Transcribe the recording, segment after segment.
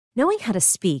Knowing how to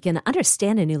speak and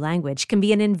understand a new language can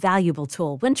be an invaluable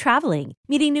tool when traveling,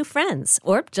 meeting new friends,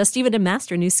 or just even to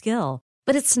master a new skill.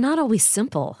 But it's not always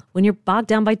simple when you're bogged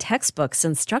down by textbooks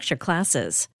and structured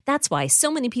classes. That's why so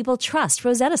many people trust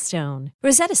Rosetta Stone.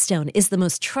 Rosetta Stone is the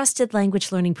most trusted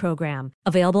language learning program,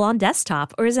 available on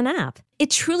desktop or as an app. It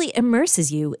truly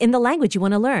immerses you in the language you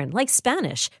want to learn, like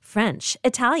Spanish, French,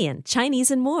 Italian,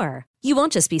 Chinese, and more. You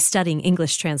won't just be studying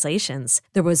English translations.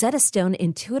 The Rosetta Stone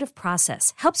intuitive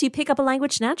process helps you pick up a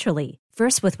language naturally,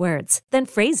 first with words, then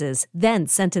phrases, then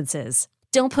sentences.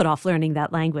 Don't put off learning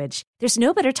that language. There's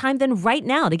no better time than right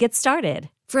now to get started.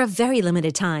 For a very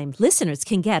limited time, listeners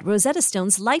can get Rosetta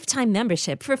Stone's lifetime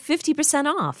membership for 50%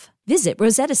 off. Visit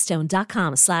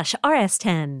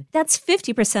rosettastone.com/rs10. That's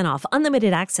 50% off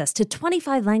unlimited access to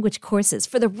 25 language courses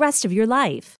for the rest of your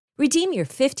life. Redeem your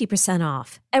 50%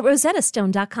 off at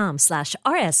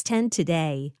rosettastone.com/rs10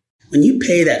 today. When you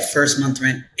pay that first month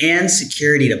rent and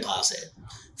security deposit,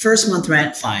 first month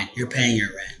rent, fine, you're paying your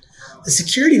rent. The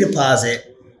security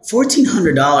deposit,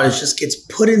 $1,400 just gets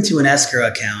put into an escrow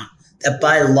account that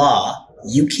by law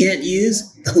you can't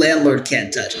use, the landlord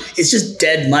can't touch. It's just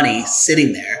dead money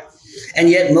sitting there. And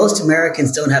yet most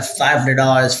Americans don't have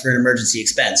 $500 for an emergency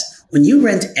expense. When you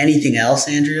rent anything else,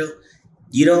 Andrew,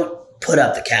 you don't put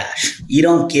up the cash. You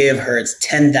don't give Hertz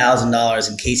 $10,000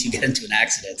 in case you get into an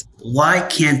accident. Why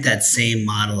can't that same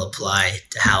model apply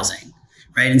to housing,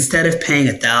 right? Instead of paying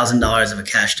 $1,000 of a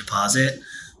cash deposit,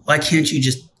 why can't you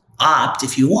just opt,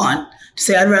 if you want, to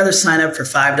say, I'd rather sign up for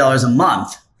 $5 a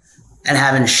month and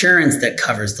have insurance that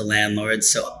covers the landlord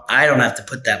so I don't have to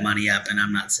put that money up and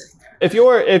I'm not sitting there. If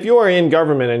you're in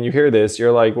government and you hear this,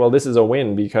 you're like, well, this is a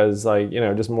win because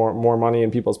just more money in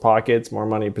people's pockets, more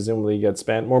money presumably gets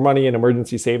spent, more money in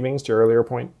emergency savings, to your earlier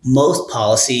point. Most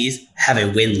policies have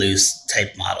a win-lose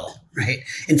type model, right?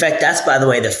 In fact, that's, by the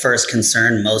way, the first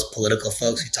concern most political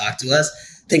folks who talk to us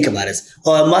think about it.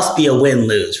 Well, it must be a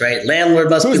win-lose, right? Landlord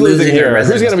must be losing here.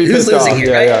 Who's going to be pissed off?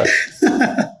 Here, right?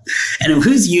 And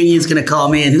whose union's going to call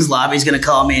me and whose lobby's going to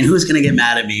call me and who's going to get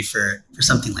mad at me for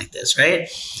something like this, right?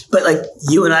 But like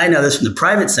you and I know this from the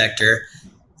private sector,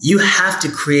 you have to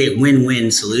create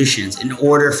win-win solutions in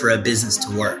order for a business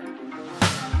to work.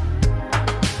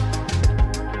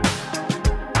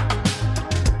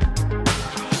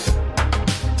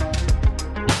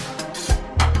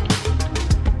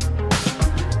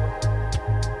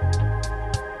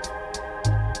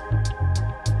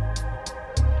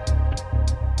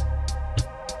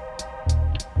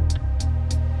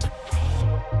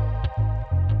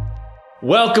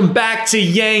 Welcome back to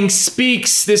Yang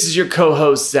Speaks. This is your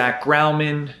co-host, Zach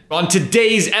Grauman. On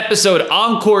today's episode,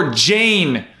 Ankur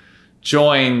Jain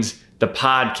joined the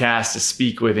podcast to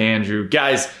speak with Andrew.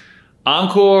 Guys,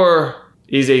 Ankur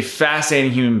is a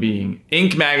fascinating human being.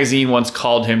 Inc. magazine once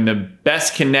called him the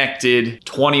best connected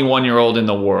 21-year-old in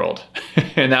the world.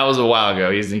 And that was a while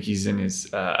ago. I think he's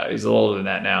he's a little older than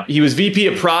that now. He was VP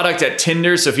of product at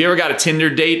Tinder. So if you ever got a Tinder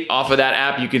date off of that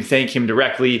app, you can thank him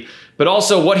directly. But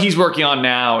also what he's working on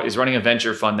now is running a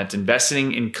venture fund that's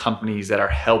investing in companies that are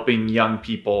helping young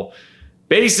people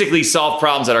basically solve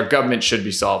problems that our government should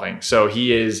be solving. So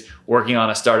he is working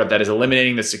on a startup that is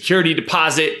eliminating the security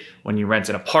deposit when you rent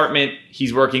an apartment.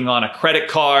 He's working on a credit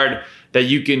card that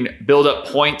you can build up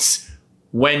points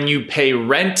when you pay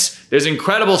rent. There's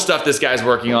incredible stuff this guy's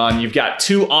working on. You've got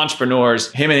two entrepreneurs,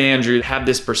 him and Andrew, have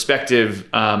this perspective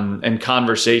and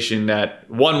conversation that,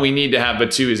 one, we need to have,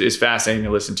 but two, is fascinating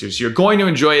to listen to. So you're going to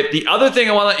enjoy it. The other thing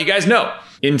I want to let you guys know,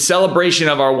 in celebration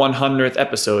of our 100th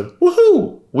episode,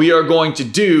 woohoo, we are going to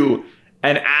do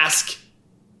an Ask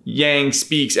Yang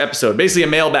Speaks episode, basically a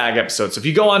mailbag episode. So if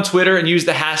you go on Twitter and use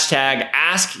the hashtag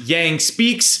Ask Yang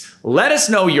Speaks, let us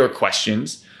know your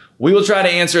questions. We will try to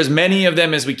answer as many of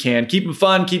them as we can. Keep them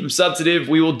fun, keep them substantive.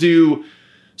 We will do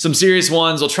some serious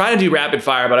ones. We'll try to do rapid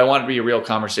fire, but I want it to be a real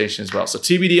conversation as well. So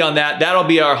TBD on that. That'll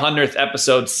be our 100th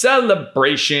episode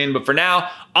celebration. But for now,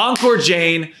 Ankur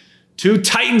Jain, two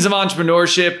titans of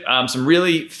entrepreneurship, some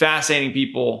really fascinating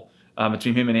people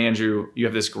between him and Andrew. You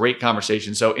have this great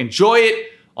conversation. So enjoy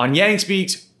it on Yang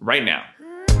Speaks right now.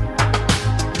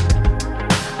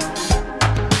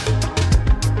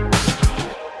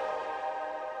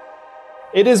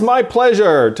 It is my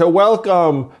pleasure to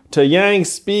welcome to Yang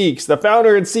Speaks the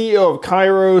founder and CEO of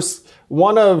Kairos,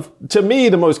 one of, to me,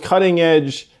 the most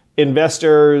cutting-edge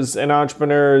investors and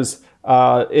entrepreneurs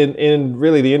in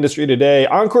really the industry today.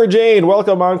 Ankur Jain,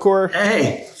 welcome, Ankur.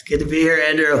 Hey, it's good to be here,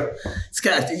 Andrew.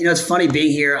 It's funny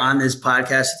being here on this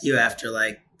podcast with you after,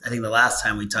 I think the last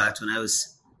time we talked when I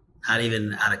was not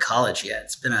even out of college yet.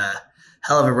 It's been a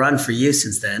hell of a run for you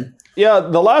since then. Yeah,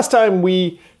 the last time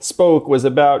we spoke was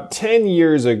about 10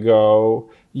 years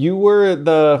ago. you were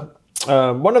the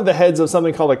one of the heads of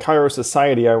something called a Kairos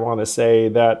Society, I want to say,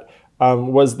 that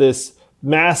was this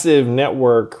massive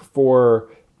network for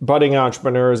budding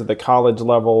entrepreneurs at the college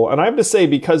level. And I have to say,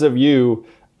 because of you,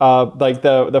 like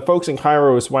the folks in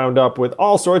Kairos wound up with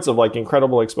all sorts of like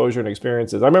incredible exposure and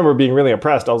experiences. I remember being really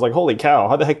impressed. I was like, holy cow,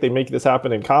 how the heck they make this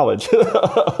happen in college?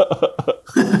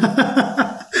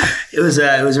 It was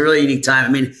a really unique time. I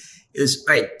mean, it was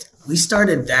right. We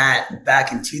started that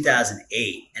back in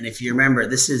 2008. And if you remember,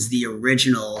 this is the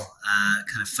original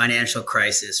kind of financial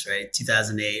crisis, right?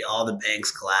 2008, all the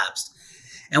banks collapsed.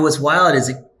 And what's wild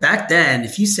is back then,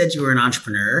 if you said you were an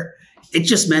entrepreneur, it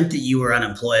just meant that you were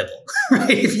unemployable,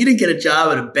 right? If you didn't get a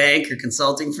job at a bank or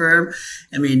consulting firm,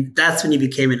 I mean, that's when you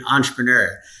became an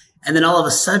entrepreneur. And then all of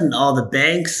a sudden, all the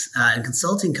banks and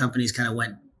consulting companies kind of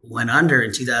went under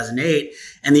in 2008.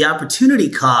 And the opportunity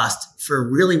cost for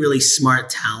really, really smart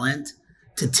talent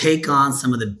to take on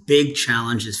some of the big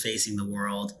challenges facing the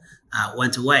world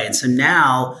went away. And so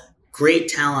now great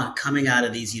talent coming out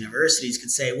of these universities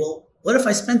could say, well, what if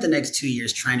I spent the next 2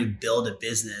 years trying to build a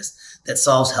business that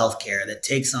solves healthcare, that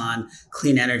takes on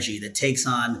clean energy, that takes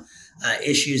on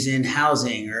issues in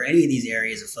housing or any of these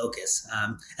areas of focus?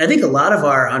 And I think a lot of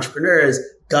our entrepreneurs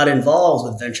got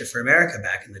involved with Venture for America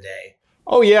back in the day.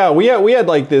 Oh yeah, we had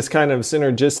like this kind of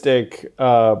synergistic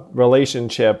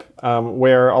relationship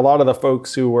where a lot of the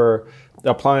folks who were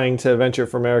applying to Venture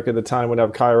for America at the time would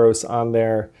have Kairos on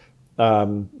their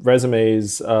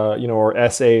resumes, or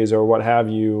essays or what have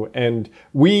you. And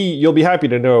you'll be happy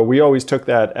to know, we always took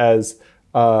that as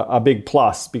a big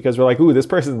plus, because we're like, ooh, this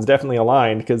person's definitely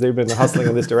aligned because they've been hustling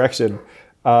in this direction.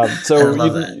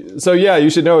 So yeah,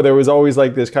 you should know there was always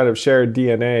like this kind of shared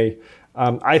DNA,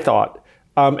 I thought.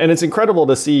 And it's incredible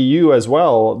to see you as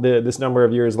well, this number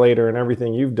of years later and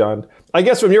everything you've done. I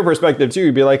guess from your perspective too,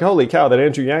 you'd be like, holy cow, that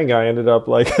Andrew Yang guy ended up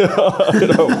like,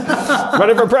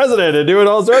 running for president and doing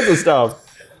all sorts of stuff.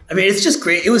 I mean, it's just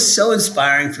great. It was so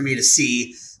inspiring for me to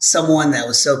see someone that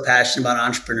was so passionate about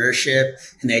entrepreneurship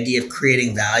and the idea of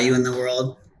creating value in the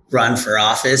world run for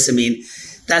office. I mean,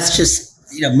 that's just,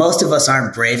 most of us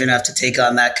aren't brave enough to take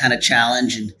on that kind of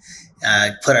challenge and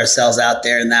put ourselves out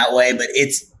there in that way. But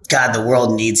God, the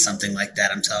world needs something like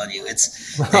that. I'm telling you,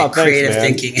 it's creative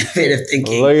thinking, innovative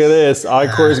thinking. Look at this.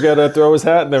 Ankur's got to throw his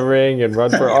hat in the ring and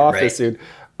run for office soon.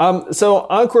 So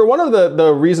Ankur, one of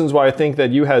the reasons why I think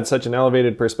that you had such an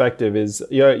elevated perspective is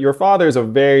your father's a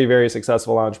very, very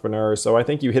successful entrepreneur. So I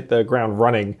think you hit the ground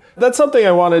running. That's something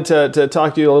I wanted to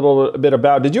talk to you a little bit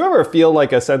about. Did you ever feel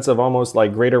like a sense of almost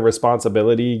like greater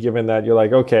responsibility, given that you're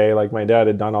like, okay, like my dad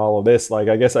had done all of this, like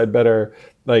I guess I'd better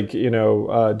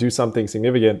do something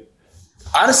significant?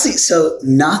 Honestly, so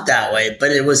not that way, but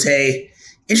it was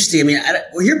interesting. I mean,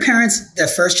 were your parents the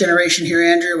first generation here,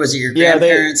 Andrew? Was it your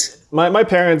grandparents? My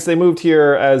parents, they moved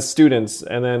here as students,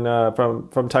 and then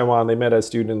from Taiwan, they met as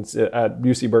students at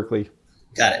UC Berkeley.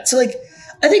 Got it. So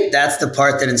I think that's the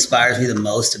part that inspires me the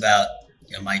most about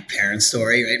my parents'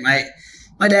 story, right?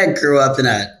 My dad grew up in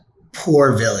a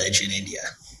poor village in India,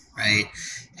 right?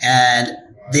 And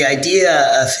the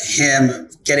idea of him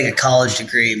getting a college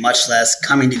degree, much less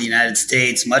coming to the United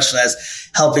States, much less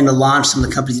helping to launch some of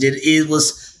the companies he did, it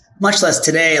was much less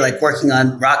today, like working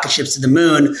on rocket ships to the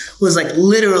moon, was like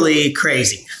literally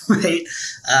crazy, right?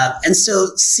 And so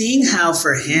seeing how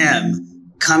for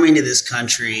him coming to this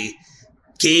country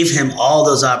gave him all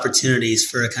those opportunities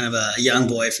for a kind of a young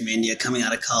boy from India coming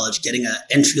out of college, getting an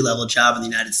entry-level job in the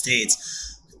United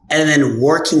States, and then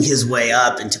working his way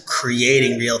up into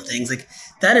creating real things, like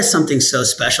that is something so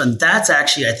special. And that's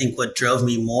actually, I think, what drove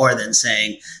me more than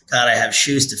saying, God, I have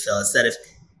shoes to fill. It's that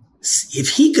if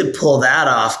he could pull that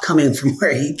off coming from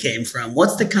where he came from,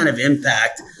 what's the kind of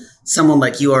impact someone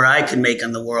like you or I could make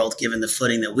on the world, given the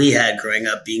footing that we had growing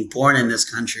up, being born in this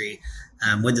country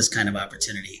with this kind of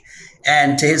opportunity?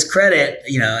 And to his credit,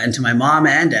 and to my mom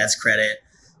and dad's credit,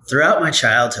 throughout my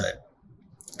childhood,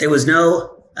 there was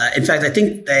no, in fact, I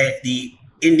think the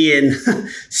Indian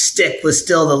stick was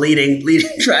still the leading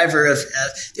driver of,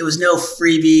 there was no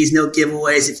freebies, no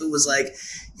giveaways. If it was like,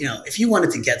 if you wanted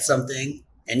to get something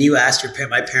and you asked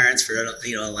my parents for,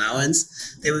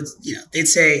 allowance, they would, they'd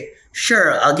say,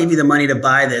 sure, I'll give you the money to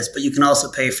buy this, but you can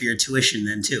also pay for your tuition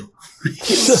then too.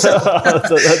 That's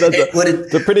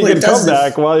a pretty good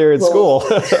comeback while you're in school.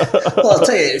 Well, I'll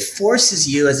tell you, it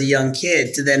forces you as a young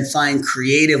kid to then find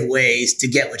creative ways to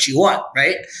get what you want,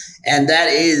 right? And that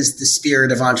is the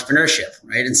spirit of entrepreneurship,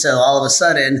 right? And so all of a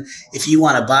sudden, if you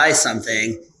want to buy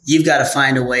something, you've got to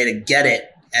find a way to get it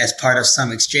as part of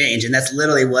some exchange. And that's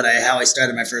literally how I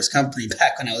started my first company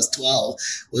back when I was 12,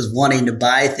 was wanting to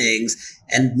buy things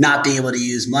and not being able to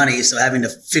use money. So having to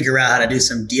figure out how to do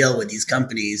some deal with these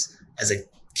companies as a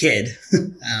kid.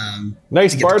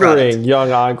 Nice bartering,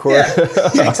 young Encore. Yeah,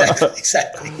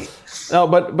 exactly. No,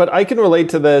 but I can relate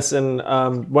to this. And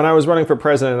when I was running for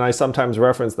president, I sometimes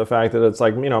reference the fact that it's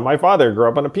like, my father grew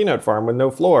up on a peanut farm with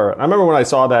no floor. I remember when I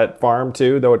saw that farm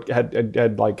too, though it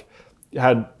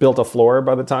had built a floor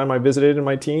by the time I visited in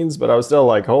my teens, but I was still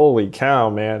like, holy cow,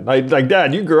 man. Like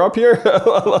Dad, you grew up here?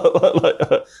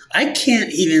 I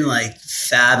can't even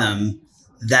fathom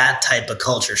that type of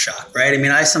culture shock, right? I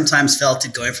mean, I sometimes felt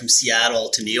it going from Seattle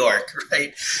to New York,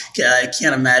 right? I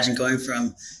can't imagine going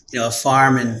from, a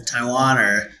farm in Taiwan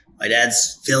or my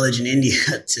dad's village in India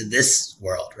to this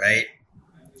world, right?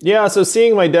 Yeah, so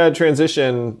seeing my dad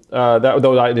transition,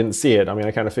 though I didn't see it. I mean,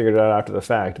 I kind of figured it out after the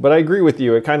fact. But I agree with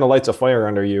you. It kind of lights a fire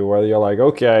under you where you're like,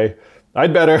 okay,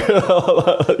 I'd better.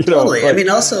 Totally. I mean,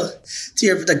 also,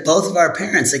 both of our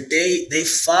parents, they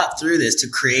fought through this to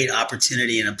create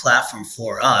opportunity and a platform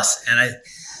for us. And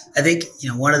I think,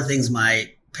 one of the things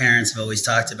my parents have always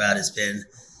talked about has been,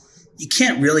 you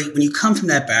can't really, when you come from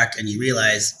that background, you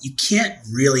realize you can't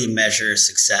really measure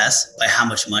success by how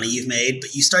much money you've made,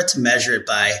 but you start to measure it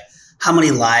by how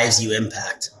many lives you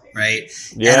impact, right?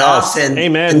 Yes. And often,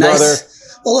 amen, brother.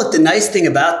 Well, look, the nice thing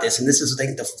about this, and this is, I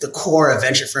think, the core of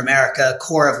Venture for America,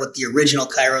 core of what the original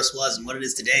Kairos was and what it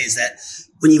is today, is that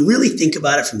when you really think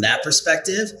about it from that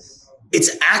perspective,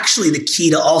 it's actually the key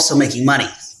to also making money.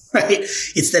 Right?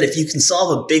 It's that if you can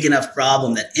solve a big enough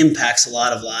problem that impacts a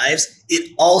lot of lives,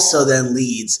 it also then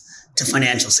leads to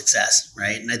financial success,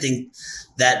 right? And I think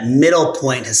that middle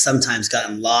point has sometimes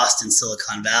gotten lost in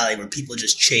Silicon Valley, where people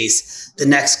just chase the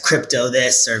next crypto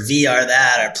this or VR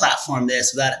that or platform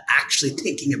this without actually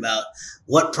thinking about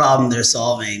what problem they're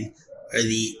solving or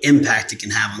the impact it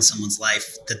can have on someone's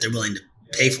life that they're willing to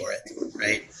pay for it,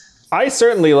 right? I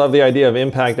certainly love the idea of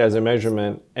impact as a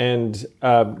measurement. And,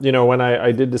 when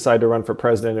I did decide to run for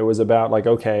president, it was about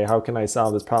okay, how can I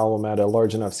solve this problem at a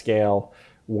large enough scale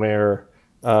where,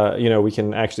 we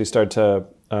can actually start to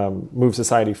move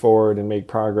society forward and make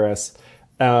progress.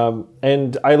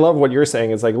 And I love what you're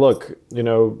saying. It's look,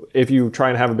 if you try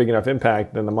and have a big enough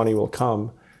impact, then the money will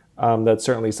come. That's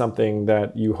certainly something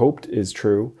that you hoped is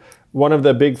true. One of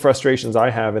the big frustrations I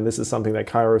have, and this is something that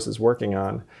Kairos is working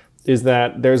on, is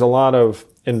that there's a lot of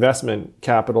investment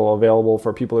capital available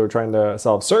for people who are trying to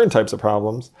solve certain types of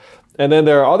problems. And then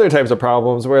there are other types of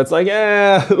problems where it's I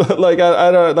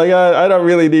don't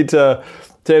really need to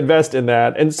invest in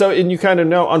that. And so, and you kind of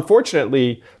know,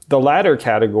 unfortunately, the latter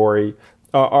category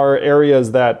are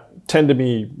areas that tend to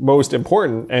be most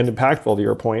important and impactful, to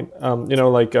your point.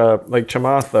 Like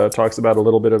Chamath talks about a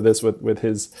little bit of this with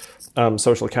his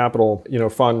social capital,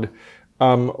 fund,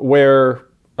 where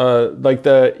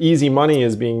the easy money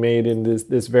is being made in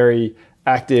this very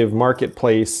active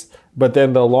marketplace, but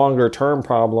then the longer term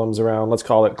problems around, let's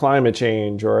call it climate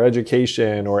change or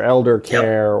education or elder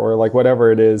care or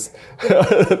whatever it is.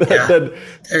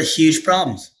 They're huge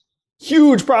problems.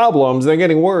 Huge problems. They're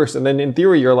getting worse. And then in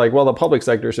theory, you're well, the public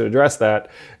sector should address that.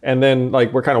 And then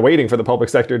we're kind of waiting for the public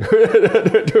sector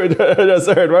to address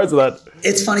that.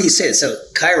 It's funny you say it. So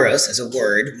Kairos as a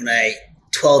word, when I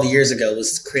 12 years ago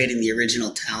was creating the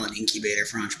original talent incubator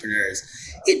for entrepreneurs,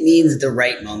 it means the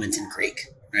right moment in Greek,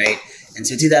 right? And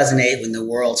so 2008, when the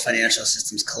world's financial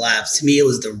systems collapsed, to me, it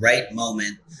was the right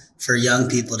moment for young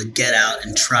people to get out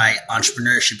and try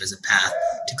entrepreneurship as a path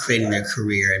to creating their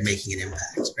career and making an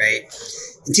impact, right?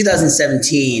 In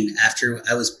 2017, after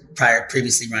I was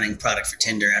previously running product for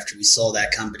Tinder, after we sold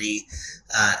that company.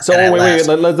 Wait,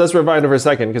 let's rewind it for a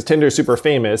second, because Tinder's super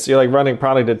famous. You're running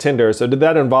product at Tinder. So did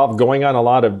that involve going on a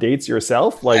lot of dates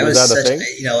yourself? Was that a thing?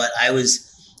 You know what? I was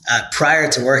prior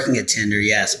to working at Tinder,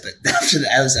 yes, but after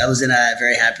that, I was in a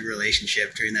very happy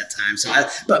relationship during that time.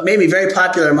 But made me very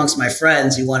popular amongst my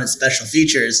friends who wanted special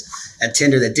features at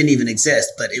Tinder that didn't even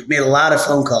exist. But it made a lot of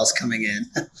phone calls coming in.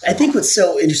 I think what's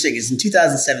so interesting is in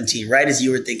 2017, right as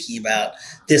you were thinking about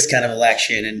this kind of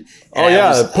election, and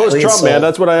post-Trump, man,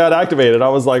 that's what I had activated. I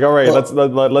was like, all right, let's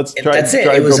try. That's it.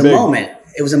 It was a moment.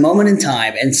 It was a moment in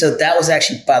time. And so that was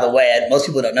actually, by the way, most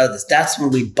people don't know this, that's when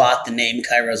we bought the name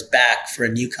Kairos back for a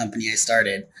new company I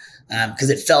started, because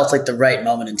it felt like the right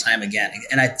moment in time again.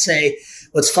 And I'd say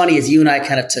what's funny is you and I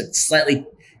kind of took slightly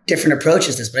different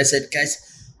approaches to this, but I said,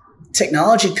 guys,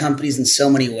 technology companies in so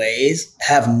many ways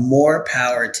have more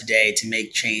power today to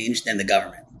make change than the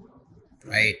government,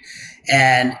 right?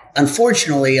 And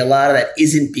unfortunately, a lot of that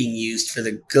isn't being used for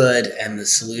the good and the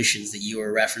solutions that you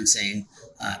were referencing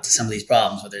to some of these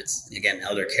problems, whether it's, again,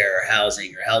 elder care or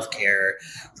housing or healthcare or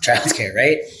childcare,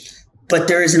 right? But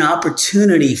there is an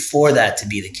opportunity for that to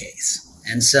be the case.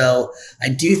 And so I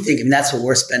do think, and that's what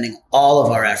we're spending all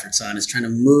of our efforts on, is trying to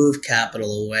move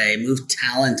capital away, move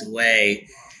talent away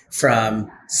from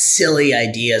silly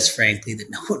ideas, frankly, that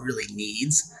no one really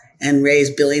needs, and raise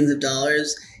billions of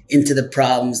dollars into the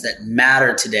problems that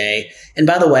matter today. And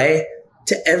by the way,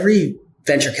 to every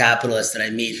venture capitalist that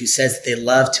I meet who says that they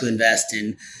love to invest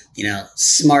in,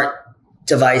 smart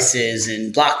devices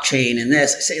and blockchain and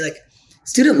this, I say, like,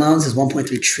 student loans is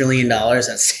 $1.3 trillion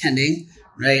outstanding,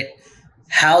 right?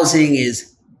 Housing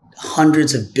is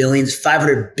hundreds of billions,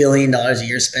 $500 billion a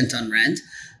year spent on rent.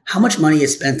 How much money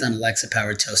is spent on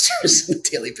Alexa-powered toasters on a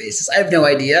daily basis? I have no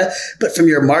idea. But from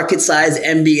your market size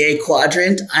MBA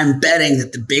quadrant, I'm betting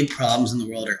that the big problems in the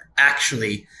world are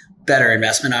actually better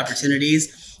investment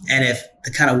opportunities. And if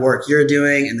the kind of work you're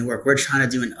doing and the work we're trying to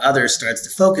do and others starts to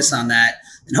focus on that,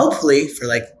 then hopefully for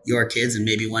like your kids and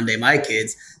maybe one day my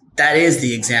kids, that is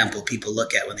the example people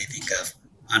look at when they think of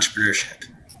entrepreneurship.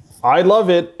 I love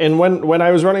it. And when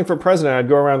I was running for president, I'd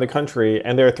go around the country,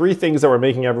 and there are three things that were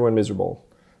making everyone miserable: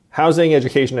 housing,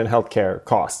 education, and healthcare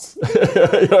costs.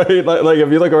 Like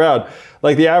if you look around,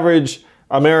 like the average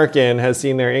American has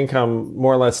seen their income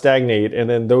more or less stagnate, and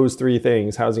then those three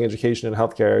things, housing, education, and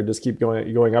healthcare, just keep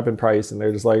going up in price, and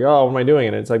they're just like, oh, what am I doing?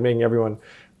 And it's like making everyone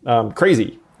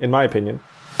crazy, in my opinion.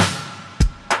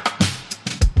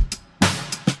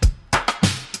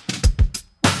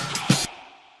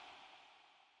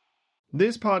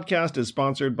 This podcast is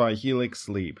sponsored by Helix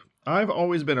Sleep. I've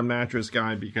always been a mattress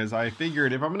guy because I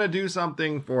figured if I'm going to do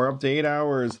something for up to 8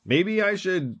 hours, maybe I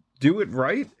should do it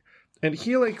right. And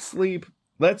Helix Sleep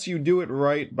lets you do it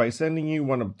right by sending you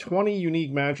one of 20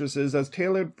 unique mattresses that's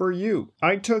tailored for you.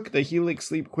 I took the Helix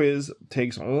Sleep quiz,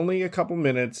 takes only a couple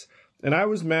minutes, and I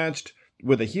was matched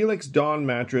with a Helix Dawn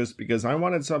mattress because I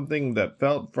wanted something that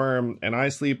felt firm and I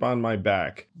sleep on my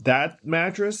back. That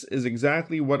mattress is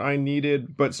exactly what I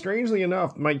needed, but strangely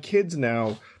enough, my kids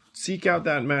now seek out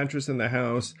that mattress in the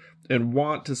house and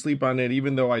want to sleep on it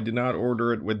even though I did not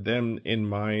order it with them in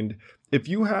mind. If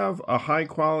you have a high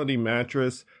quality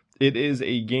mattress, it is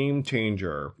a game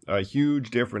changer, a huge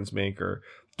difference maker.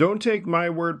 Don't take my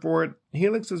word for it.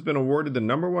 Helix has been awarded the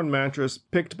 #1 mattress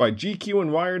picked by GQ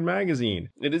and Wired magazine.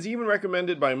 It is even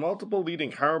recommended by multiple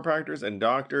leading chiropractors and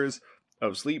doctors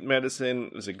of sleep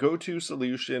medicine as a go-to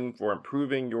solution for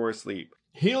improving your sleep.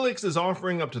 Helix is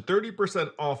offering up to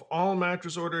 30% off all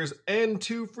mattress orders and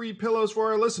 2 free pillows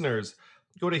for our listeners.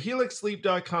 Go to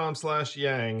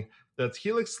helixsleep.com/yang. That's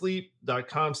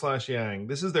helixsleep.com/yang.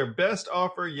 This is their best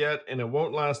offer yet, and it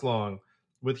won't last long.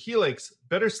 With Helix,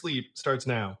 better sleep starts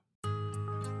now.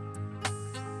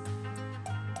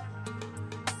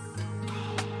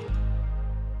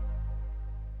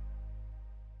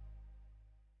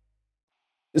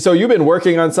 So you've been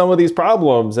working on some of these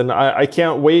problems, and I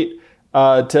can't wait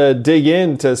to dig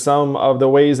into some of the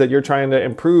ways that you're trying to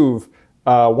improve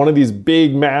one of these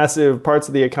big, massive parts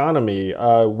of the economy.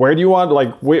 Where do you want,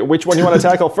 which one do you want to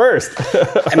tackle first?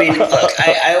 I mean, look,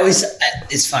 I always,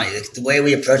 it's funny, the way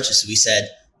we approached this, we said,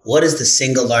 what is the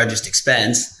single largest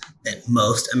expense that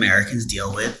most Americans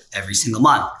deal with every single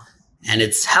month? And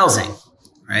it's housing,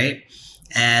 right?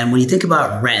 And when you think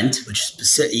about rent, which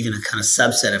is even a kind of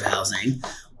subset of housing,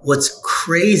 what's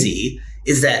crazy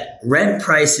is that rent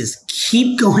prices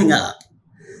keep going up,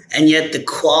 and yet the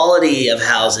quality of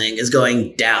housing is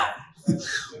going down.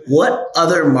 What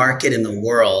other market in the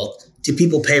world do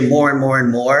people pay more and more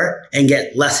and more and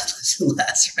get less and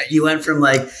less, right? You went from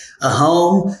like a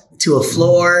home to a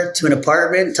floor to an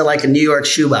apartment to like a New York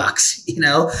shoebox,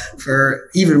 for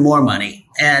even more money.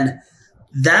 And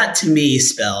that to me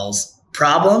spells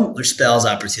problem or spells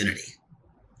opportunity,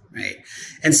 right?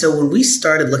 And so when we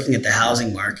started looking at the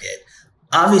housing market,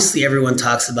 obviously everyone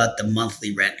talks about the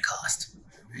monthly rent cost,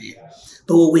 right?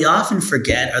 But what we often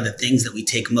forget are the things that we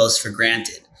take most for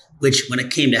granted, which when it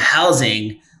came to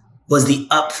housing was the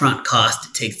upfront cost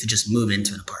it takes to just move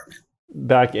into an apartment.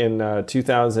 Back in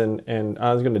 2000, and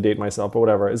I was going to date myself, but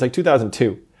whatever. It's like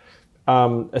 2002.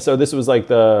 So this was like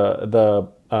the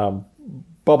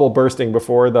bubble bursting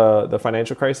before the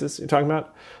financial crisis you're talking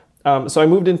about. So I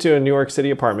moved into a New York City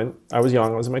apartment. I was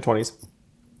young. I was in my 20s.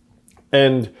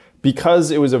 And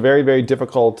because it was a very, very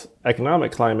difficult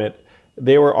economic climate,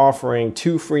 they were offering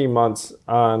 2 free months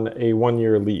on a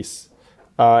 1-year lease.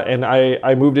 And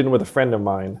I moved in with a friend of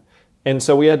mine. And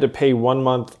so we had to pay 1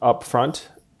 month up front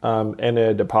and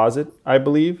a deposit, I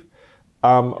believe.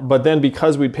 But then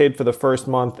because we paid for the first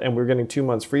month and we were getting 2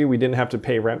 months free, we didn't have to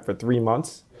pay rent for 3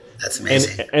 months. That's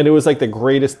amazing. And it was like the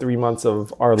greatest 3 months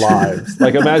of our lives.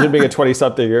 Like imagine being a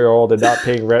 20-something-year-old and not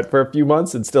paying rent for a few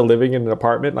months and still living in an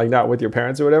apartment, like not with your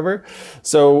parents or whatever.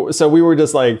 So we were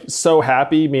just like so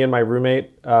happy, me and my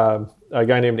roommate, a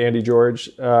guy named Andy George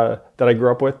that I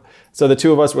grew up with. So the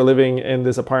two of us were living in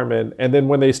this apartment. And then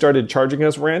when they started charging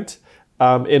us rent,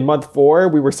 in month 4,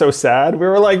 we were so sad. We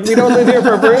were like, we don't live here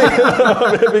for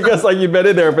free because like you've been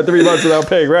in there for 3 months without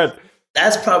paying rent.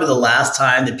 That's probably the last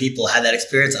time that people had that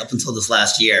experience up until this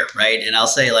last year, right? And I'll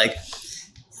say like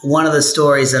one of the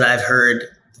stories that I've heard,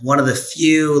 one of the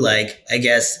few like, I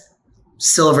guess,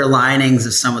 silver linings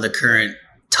of some of the current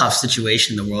tough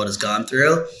situation the world has gone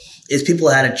through is people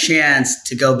had a chance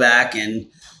to go back and,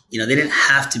 you know, they didn't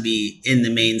have to be in the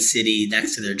main city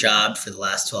next to their job for the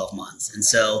last 12 months. And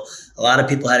so a lot of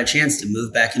people had a chance to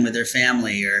move back in with their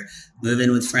family or move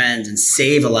in with friends and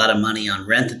save a lot of money on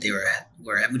rent that they were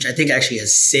which I think actually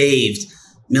has saved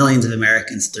millions of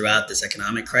Americans throughout this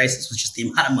economic crisis, was just the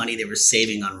amount of money they were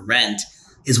saving on rent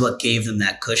is what gave them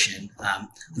that cushion.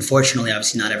 Unfortunately,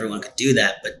 obviously not everyone could do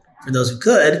that, but for those who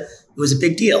could, it was a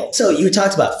big deal. So you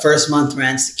talked about first month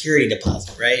rent, security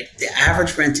deposit, right? The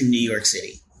average rent in New York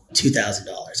City, $2,000.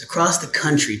 Across the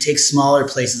country, take smaller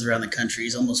places around the country,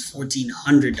 is almost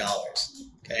 $1,400,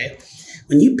 okay?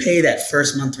 When you pay that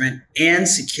first month rent and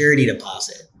security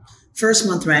deposit, first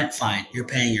month rent, fine, you're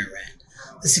paying your rent.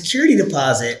 The security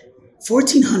deposit,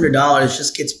 $1,400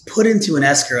 just gets put into an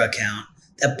escrow account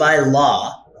that by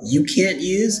law you can't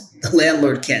use, the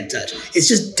landlord can't touch. It's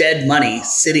just dead money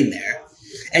sitting there.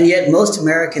 And yet most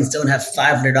Americans don't have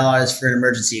 $500 for an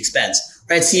emergency expense,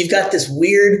 right? So you've got this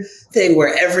weird thing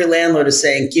where every landlord is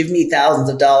saying, give me thousands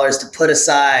of dollars to put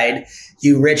aside,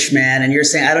 you rich man. And you're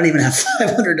saying, I don't even have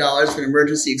 $500 for an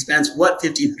emergency expense. What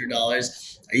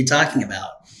 $1,500 are you talking about?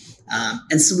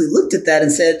 And so we looked at that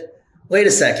and said, wait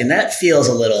a second, that feels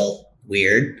a little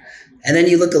weird. And then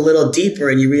you look a little deeper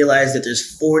and you realize that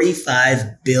there's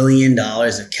 $45 billion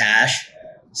of cash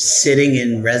sitting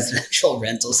in residential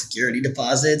rental security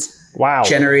deposits. Wow.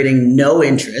 Generating no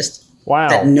interest. Wow.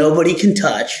 That nobody can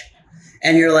touch.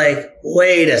 And you're like,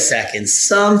 wait a second,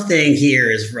 something here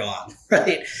is wrong,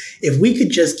 right? If we could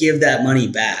just give that money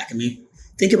back. I mean,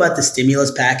 think about the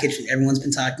stimulus package that everyone's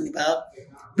been talking about.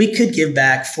 We could give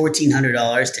back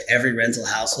 $1,400 to every rental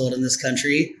household in this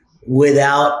country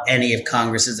without any of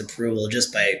Congress's approval,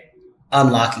 just by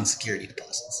unlocking security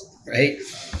deposits, right?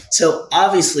 So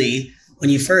obviously, when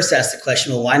you first asked the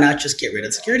question, well, why not just get rid of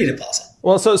the security deposit?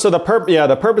 Well, so the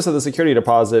purpose of the security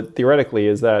deposit theoretically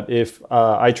is that if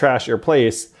I trash your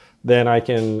place, then I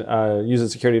can use a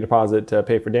security deposit to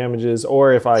pay for damages,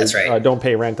 or if I don't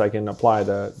pay rent, I can apply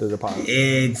the deposit.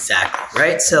 Exactly,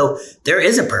 right? So there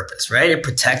is a purpose, right? It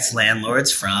protects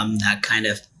landlords from that kind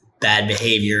of bad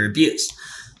behavior, abuse.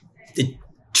 The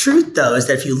truth, though, is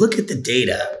that if you look at the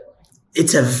data,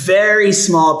 it's a very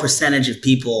small percentage of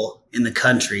people in the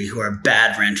country who are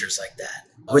bad renters like that.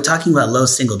 We're talking about low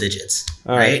single digits,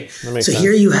 right? So sense.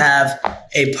 Here you have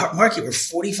a market where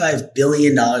 $45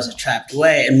 billion is trapped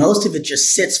away, and most of it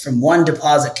just sits from one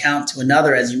deposit account to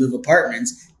another as you move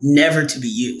apartments, never to be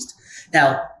used.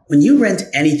 Now, when you rent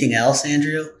anything else,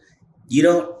 Andrew, you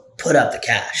don't put up the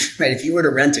cash, right? If you were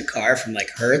to rent a car from like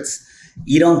Hertz,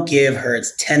 you don't give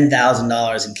Hertz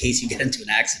 $10,000 in case you get into an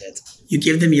accident. You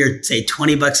give them your, say,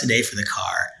 $20 a day for the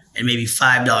car and maybe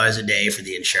 $5 a day for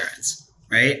the insurance,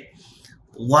 right?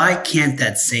 Why can't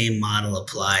that same model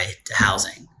apply to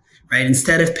housing, right?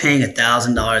 Instead of paying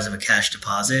 $1,000 of a cash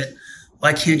deposit,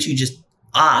 why can't you just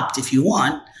opt, if you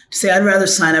want, to say, I'd rather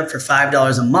sign up for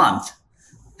 $5 a month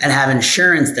and have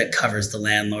insurance that covers the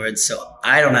landlord so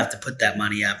I don't have to put that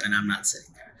money up and I'm not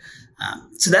sitting there.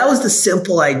 So that was the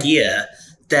simple idea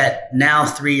that now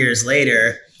 3 years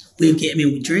later,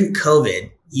 during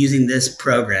COVID, using this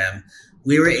program,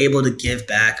 we were able to give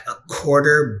back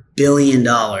 $250 million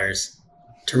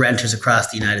to renters across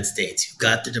the United States who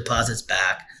got their deposits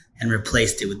back and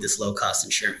replaced it with this low-cost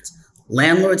insurance.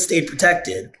 Landlords stayed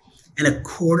protected, and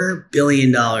 $250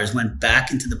 million went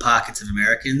back into the pockets of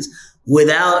Americans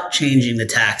without changing the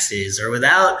taxes or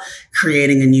without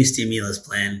creating a new stimulus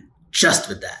plan, just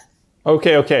with that.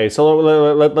 Okay. So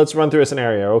let's run through a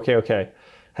scenario. Okay.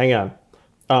 Hang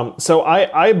on. So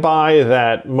I buy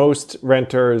that most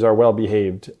renters are well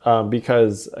behaved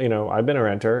because, I've been a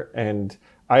renter and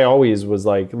I always was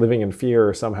like living in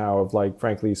fear somehow of like,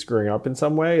 frankly, screwing up in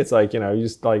some way. It's like, you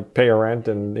just like pay a rent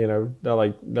and,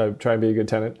 try and be a good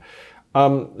tenant.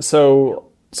 So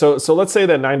let's say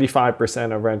that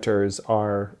 95% of renters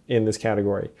are in this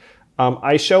category.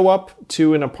 I show up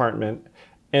to an apartment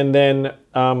And then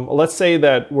let's say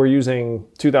that we're using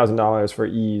 $2,000 for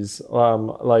ease.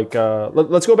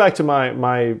 Let's go back to my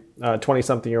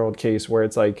 20-something-year-old case where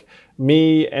it's like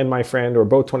me and my friend, or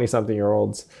both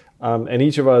 20-something-year-olds, and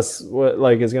each of us is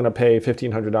going to pay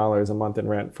 $1,500 a month in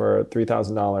rent for a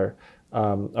 $3,000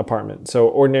 apartment. So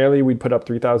ordinarily we'd put up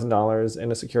 $3,000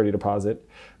 in a security deposit.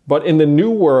 But in the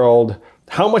new world,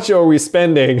 how much are we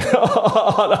spending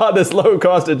on this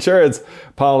low-cost insurance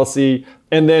policy?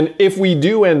 And then if we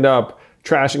do end up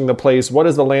trashing the place, what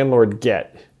does the landlord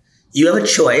get? You have a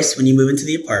choice when you move into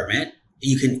the apartment.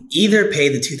 You can either pay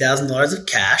the $2,000 of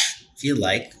cash, if you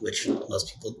like, which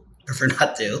most people prefer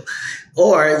not to,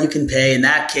 or you can pay, in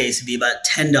that case, it'd be about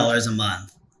 $10 a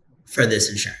month for this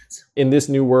insurance. In this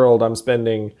new world, I'm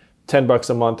spending $10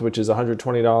 a month, which is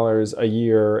 $120 a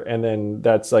year, and then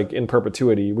that's like in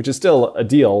perpetuity, which is still a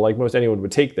deal. Like most anyone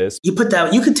would take this. You could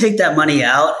take that money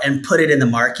out and put it in the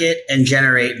market and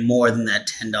generate more than that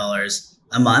 $10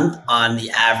 a month on the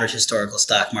average historical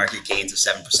stock market gains of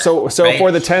 7%. So right?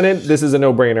 For the tenant, this is a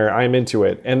no-brainer. I'm into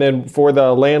it. And then for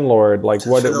the landlord, what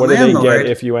do they get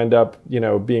if you end up,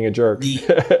 being a jerk?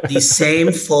 The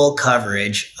same full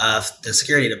coverage of the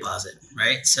security deposit,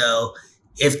 right? So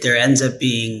if there ends up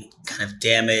being kind of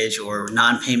damage or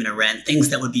non-payment of rent, things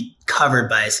that would be covered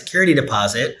by a security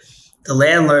deposit, the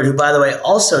landlord, who, by the way,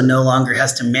 also no longer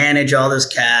has to manage all this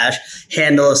cash,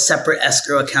 handle a separate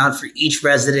escrow account for each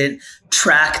resident,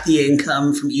 track the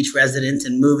income from each resident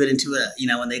and move it into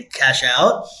when they cash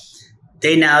out,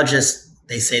 they now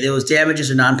they say there was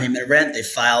damages or non-payment of rent. They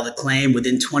file the claim.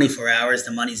 Within 24 hours,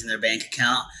 the money's in their bank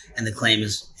account and the claim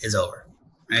is over.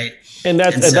 Right. And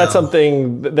that's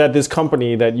something that this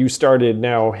company that you started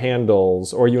now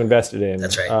handles, or you invested in.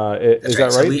 That's right. Is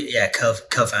that right? So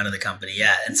co-founded the company.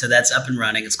 Yeah. And so that's up and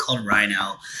running. It's called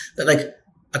Rhino. But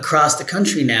across the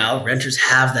country now, renters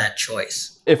have that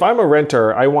choice. If I'm a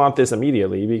renter, I want this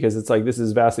immediately because it's like this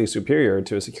is vastly superior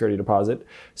to a security deposit.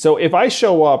 So if I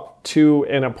show up to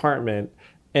an apartment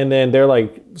and then they're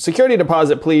like, security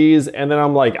deposit, please. And then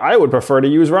I'm like, I would prefer to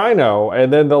use Rhino.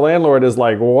 And then the landlord is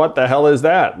like, what the hell is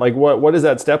that? Like, what does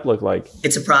that step look like?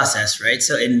 It's a process, right?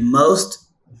 So in most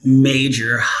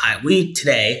major we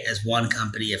today, as one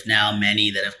company, if now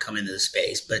many that have come into the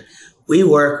space, but we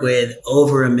work with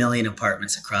over 1 million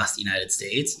apartments across the United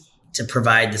States to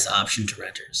provide this option to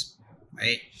renters,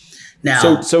 right?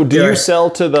 Now, so do you sell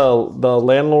to the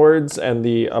landlords and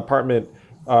the apartment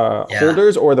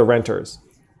holders or the renters?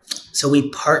 So we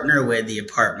partner with the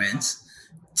apartments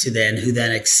who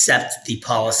then accept the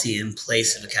policy in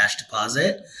place of a cash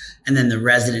deposit. And then the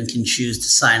resident can choose to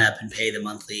sign up and pay the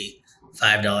monthly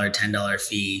 $5, $10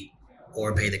 fee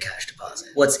or pay the cash deposit.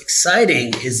 What's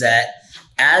exciting is that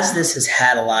as this has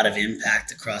had a lot of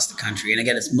impact across the country, and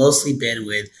again, it's mostly been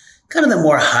with kind of the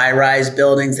more high-rise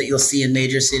buildings that you'll see in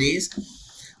major cities,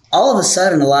 all of a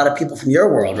sudden, a lot of people from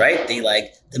your world, right?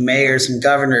 The mayors and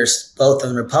governors, both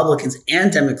on the Republicans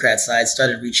and Democrat side,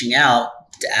 started reaching out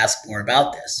to ask more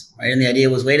about this, right? And the idea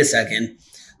was, wait a second,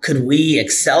 could we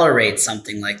accelerate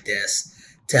something like this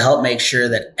to help make sure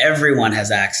that everyone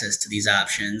has access to these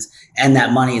options and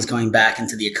that money is going back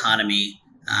into the economy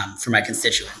for my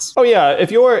constituents? Oh yeah, if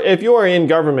you're in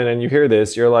government and you hear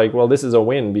this, you're like, well, this is a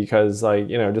win because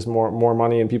just more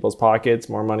money in people's pockets,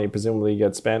 more money presumably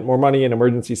gets spent, more money in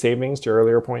emergency savings, to your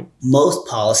earlier point. Most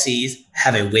policies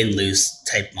have a win-lose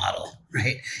type model,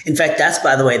 right? In fact, that's,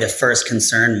 by the way, the first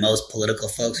concern most political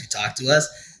folks who talk to us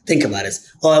think about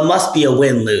is, well, it must be a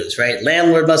win-lose, right?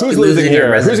 Landlord must be losing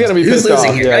here. Who's going to be pissed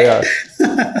off? Here, right?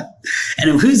 Yeah.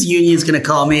 And whose union's going to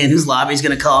call me and whose lobby's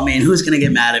going to call me and who's going to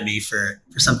get mad at me for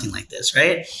something like this,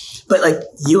 right? But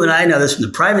you and I know this from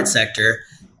the private sector,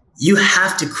 you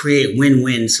have to create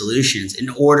win-win solutions in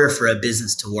order for a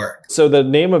business to work. So the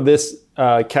name of this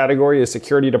category is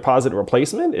security deposit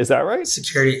replacement. Is that right?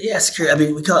 Security. I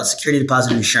mean, we call it security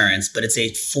deposit insurance, but it's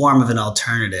a form of an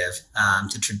alternative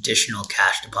to traditional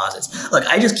cash deposits. Look,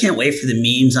 I just can't wait for the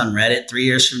memes on Reddit 3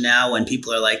 years from now when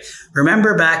people are like,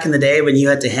 remember back in the day when you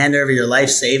had to hand over your life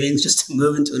savings just to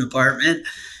move into an apartment?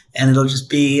 And it'll just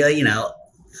be,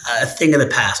 a thing of the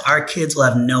past. Our kids will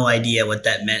have no idea what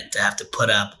that meant to have to put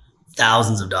up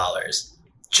thousands of dollars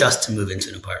just to move into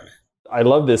an apartment. I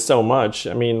love this so much.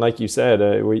 I mean, like you said,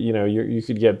 you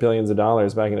could get billions of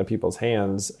dollars back into people's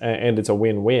hands, and it's a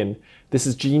win-win. This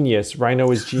is genius. Rhino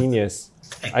is genius.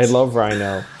 Thanks. I love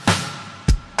Rhino.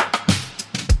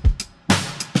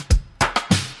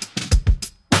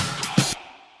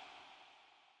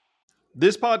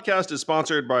 This podcast is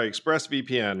sponsored by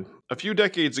ExpressVPN. A few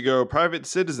decades ago, private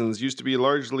citizens used to be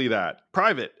largely that.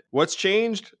 Private. What's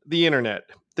changed? The internet.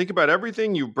 Think about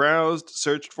everything you've browsed,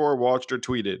 searched for, watched, or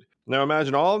tweeted. Now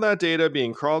imagine all of that data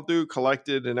being crawled through,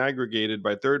 collected, and aggregated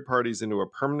by third parties into a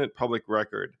permanent public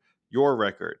record, your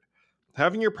record.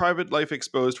 Having your private life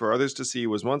exposed for others to see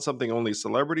was once something only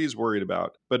celebrities worried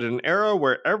about. But in an era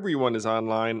where everyone is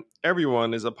online,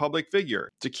 everyone is a public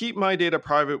figure. To keep my data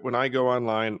private when I go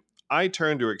online, I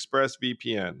turn to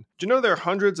ExpressVPN. Do you know there are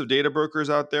hundreds of data brokers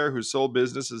out there whose sole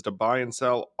business is to buy and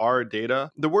sell our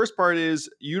data? The worst part is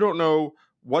you don't know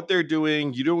what they're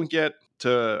doing. You don't get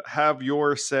to have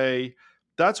your say.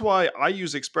 That's why I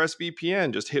use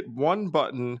ExpressVPN. Just hit one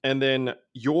button and then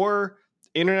your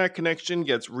internet connection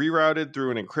gets rerouted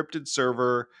through an encrypted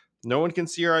server. No one can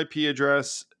see your IP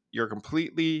address. You're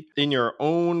completely in your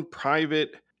own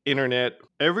private internet.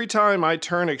 Every time I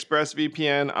turn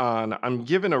ExpressVPN on, I'm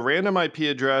given a random IP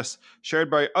address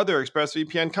shared by other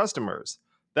ExpressVPN customers.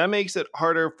 That makes it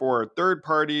harder for third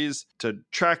parties to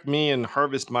track me and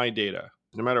harvest my data.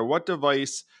 No matter what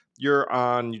device you're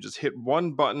on, you just hit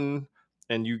one button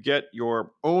and you get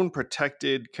your own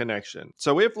protected connection.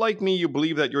 So if, like me, you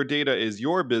believe that your data is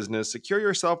your business, secure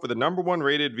yourself with the #1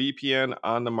 rated VPN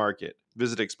on the market.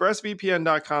 Visit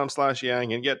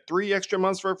expressvpn.com/yang and get 3 extra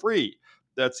months for free.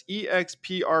 That's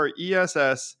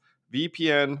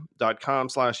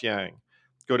expressvpn.com/yang.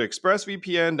 Go to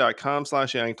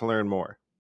expressvpn.com/yang to learn more.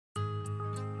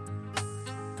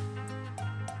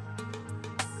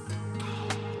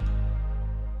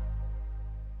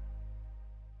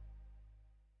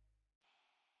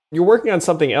 You're working on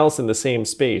something else in the same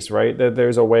space, right? That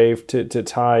there's a way to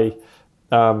tie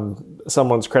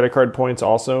someone's credit card points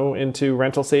also into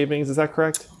rental savings. Is that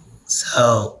correct?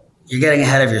 So you're getting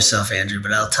ahead of yourself, Andrew,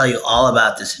 but I'll tell you all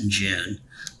about this in June.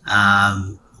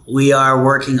 We are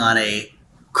working on a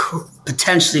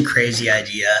potentially crazy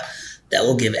idea that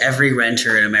will give every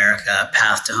renter in America a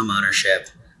path to homeownership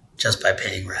just by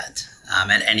paying rent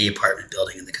at any apartment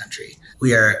building in the country.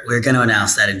 We're going to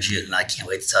announce that in June, and I can't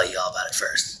wait to tell you all about it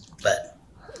first.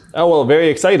 Oh, well, very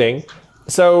exciting.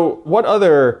 So what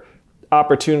other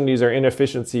opportunities or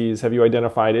inefficiencies have you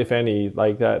identified, if any,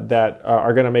 like that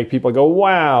are going to make people go,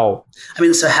 wow? I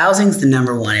mean, so housing's the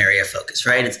 #1 area of focus,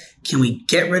 right? It's, can we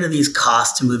get rid of these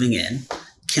costs to moving in?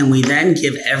 Can we then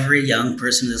give every young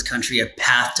person in this country a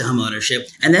path to homeownership?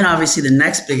 And then obviously the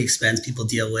next big expense people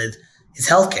deal with is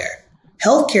healthcare.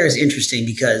 Healthcare is interesting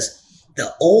because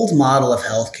the old model of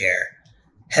healthcare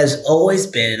has always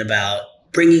been about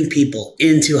bringing people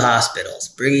into hospitals,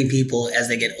 bringing people as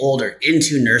they get older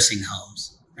into nursing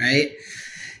homes, right?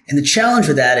 And the challenge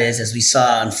with that is, as we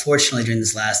saw, unfortunately, during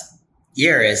this last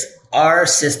year, is our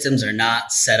systems are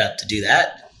not set up to do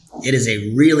that. It is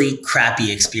a really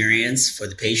crappy experience for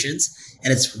the patients.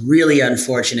 And it's really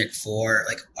unfortunate for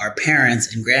like our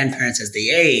parents and grandparents as they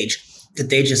age, that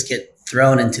they just get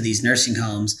thrown into these nursing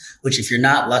homes, which if you're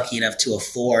not lucky enough to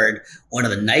afford one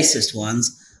of the nicest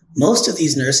ones, most of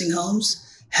these nursing homes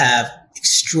have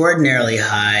extraordinarily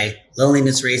high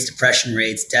loneliness rates, depression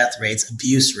rates, death rates,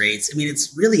 abuse rates. I mean,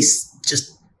 it's really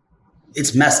just,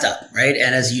 it's messed up, right?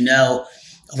 And as you know,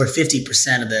 over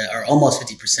 50% or almost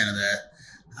 50% of the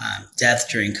deaths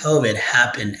during COVID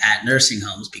happened at nursing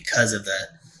homes because of the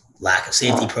lack of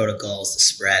safety protocols, the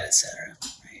spread, et cetera.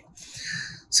 Right?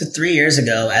 So 3 years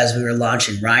ago, as we were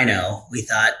launching Rhino, we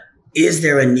thought, is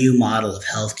there a new model of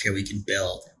healthcare we can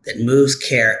build that moves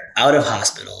care out of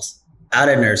hospitals, out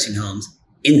of nursing homes,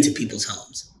 into people's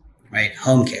homes, right?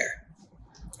 Home care.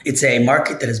 It's a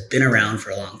market that has been around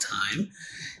for a long time,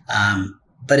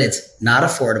 but it's not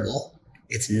affordable.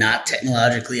 It's not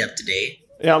technologically up to date.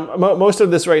 Yeah, most of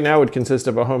this right now would consist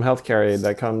of a home health care aide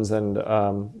that comes and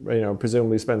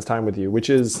presumably spends time with you,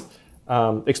 which is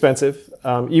expensive,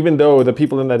 even though the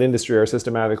people in that industry are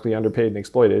systematically underpaid and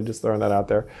exploited. Just throwing that out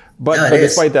there. But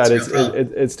despite that,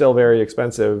 it's still very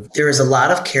expensive. There is a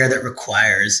lot of care that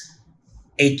requires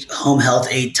a home health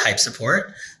aide type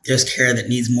support. There's care that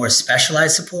needs more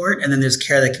specialized support, and then there's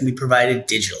care that can be provided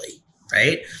digitally,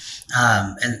 right?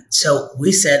 And so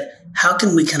we said, how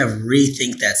can we kind of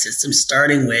rethink that system,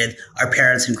 starting with our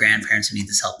parents and grandparents who need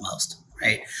this help most,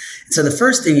 right? And so the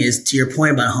first thing is, to your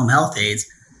point about home health aides,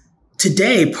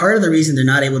 today, part of the reason they're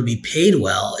not able to be paid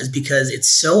well is because it's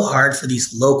so hard for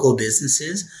these local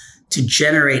businesses to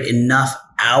generate enough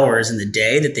hours in the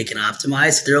day that they can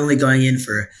optimize. So they're only going in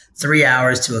for 3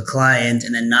 hours to a client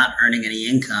and then not earning any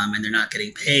income, and they're not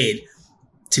getting paid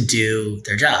to do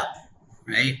their job,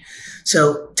 right?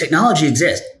 So technology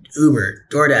exists. Uber,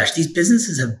 DoorDash, these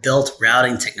businesses have built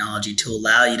routing technology to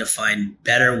allow you to find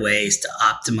better ways to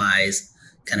optimize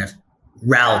kind of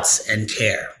routes and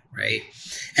care, right?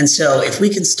 And so if we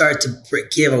can start to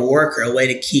give a worker a way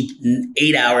to keep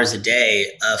 8 hours a day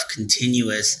of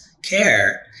continuous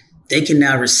care, they can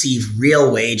now receive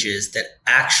real wages that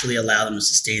actually allow them to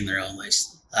sustain their own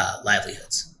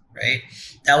livelihoods, right?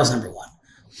 That was number one.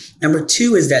 Number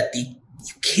two is that you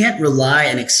can't rely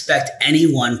and expect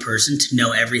any one person to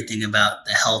know everything about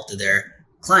the health of their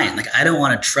client. Like, I don't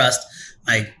want to trust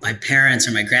my parents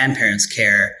or my grandparents'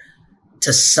 care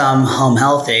to some home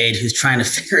health aide who's trying to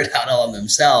figure it out all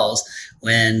themselves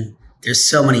when there's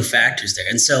so many factors there.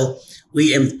 And so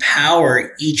we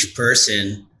empower each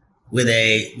person with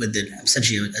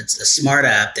essentially a smart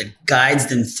app that guides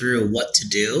them through what to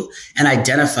do and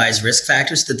identifies risk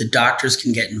factors so that the doctors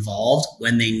can get involved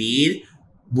when they need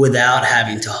without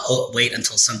having to wait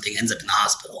until something ends up in the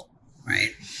hospital,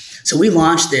 right? So we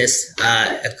launched this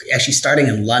actually starting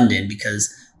in London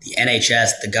because the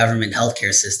NHS, the government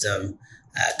healthcare system,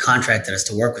 contracted us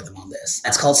to work with them on this.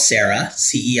 It's called CERA,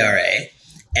 C-E-R-A.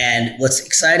 And what's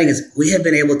exciting is we have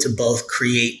been able to both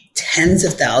create tens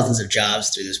of thousands of jobs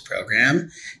through this program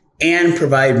and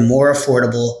provide more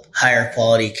affordable, higher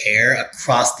quality care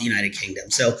across the United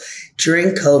Kingdom. So during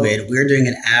COVID, we were doing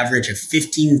an average of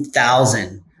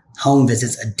 15,000 home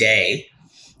visits a day.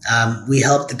 We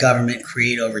helped the government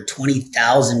create over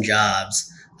 20,000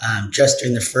 jobs just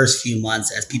during the first few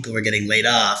months as people were getting laid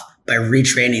off by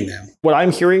retraining them. What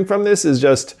I'm hearing from this is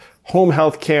just home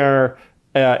health care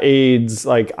aids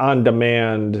like on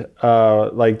demand,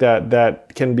 like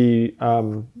that can be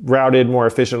routed more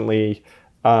efficiently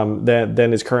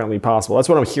than is currently possible. That's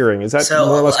what I'm hearing. Is that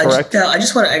more or less correct? I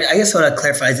guess what I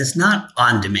clarify is it's not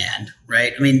on demand,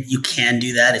 right? I mean, you can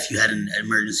do that if you had an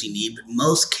emergency need, but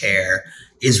most care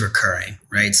is recurring,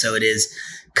 right? So it is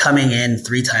coming in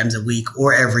 3 times a week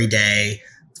or every day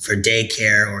for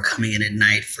daycare, or coming in at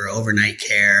night for overnight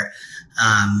care,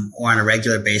 or on a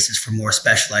regular basis for more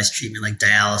specialized treatment like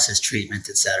dialysis treatment,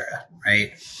 et cetera,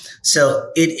 right? So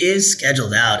it is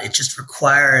scheduled out. It just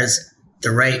requires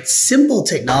the right simple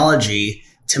technology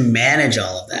to manage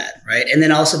all of that, right? And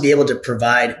then also be able to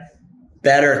provide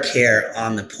better care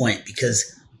on the point,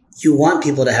 because you want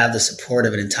people to have the support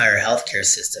of an entire healthcare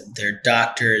system. They're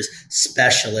doctors,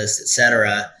 specialists, et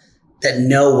cetera, that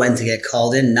know when to get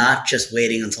called in, not just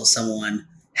waiting until someone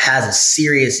has a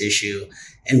serious issue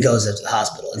and goes up to the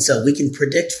hospital. And so we can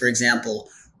predict, for example,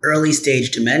 early stage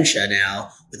dementia now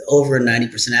with over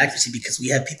 90% accuracy, because we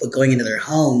have people going into their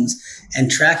homes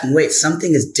and tracking, wait,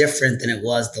 something is different than it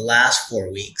was the last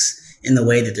 4 weeks in the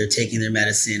way that they're taking their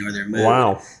medicine or their mood.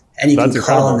 Wow. And you can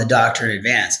call on the doctor in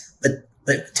advance.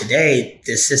 But today,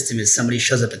 this system is somebody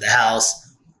shows up at the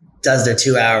house, does their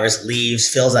 2 hours, leaves,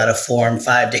 fills out a form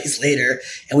 5 days later,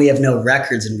 and we have no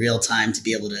records in real time to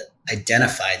be able to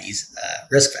identify these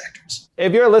risk factors.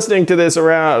 If you're listening to this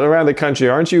around the country,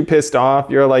 aren't you pissed off?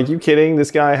 You're like, you kidding? This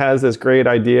guy has this great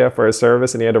idea for a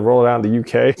service and he had to roll it out in the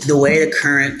UK. The way the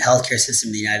current healthcare system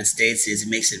in the United States is, it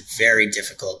makes it very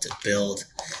difficult to build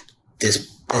this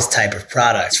type of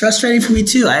product. It's frustrating for me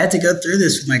too. I had to go through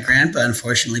this with my grandpa,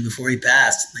 unfortunately, before he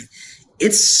passed. Like,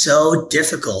 it's so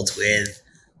difficult with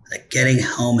getting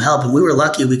home help. And we were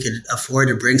lucky we could afford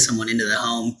to bring someone into the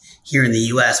home here in the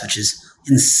US, which is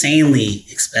insanely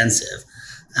expensive.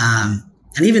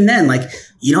 And even then,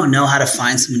 you don't know how to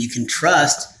find someone you can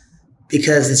trust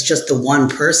because it's just the one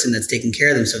person that's taking care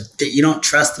of them. So if you don't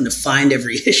trust them to find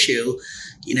every issue,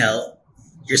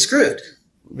 you're screwed.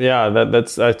 Yeah,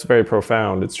 that's very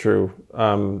profound. It's true.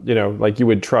 You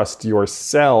would trust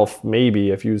yourself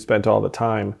maybe if you spent all the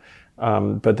time,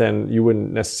 but then you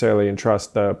wouldn't necessarily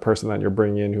entrust the person that you're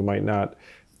bringing in who might not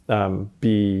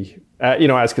be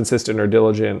as consistent or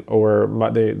diligent, or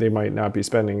they might not be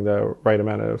spending the right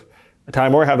amount of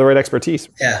time or have the right expertise.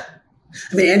 Yeah.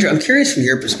 I mean, Andrew, I'm curious from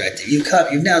your perspective.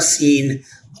 You've now seen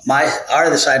our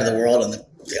other side of the world on the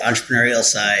entrepreneurial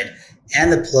side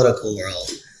and the political world.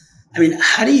 I mean,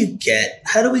 how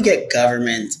do we get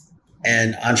government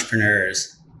and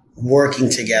entrepreneurs working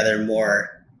together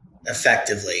more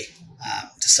effectively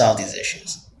to solve these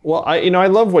issues? Well, I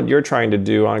love what you're trying to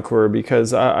do, Ankur,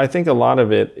 because I think a lot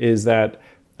of it is that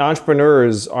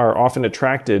entrepreneurs are often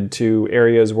attracted to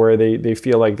areas where they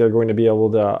feel like they're going to be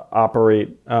able to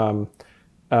operate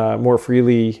more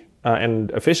freely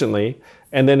and efficiently.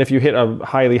 And then if you hit a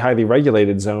highly, highly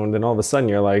regulated zone, then all of a sudden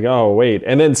you're like, oh, wait.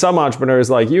 And then some entrepreneurs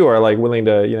like you are willing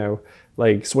to,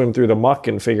 swim through the muck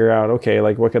and figure out, okay,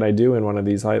 what can I do in one of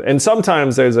these? And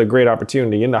sometimes there's a great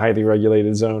opportunity in the highly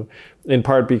regulated zone, in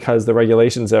part because the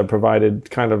regulations have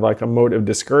provided kind of a mote of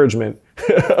discouragement.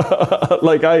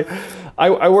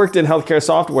 I worked in healthcare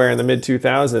software in the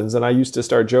mid-2000s, and I used to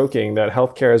start joking that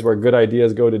healthcare is where good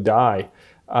ideas go to die.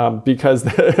 Because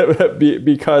a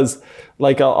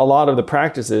lot of the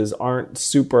practices aren't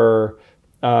super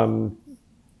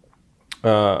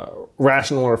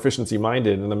rational or efficiency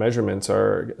minded, and the measurements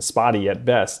are spotty at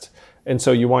best. And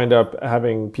so you wind up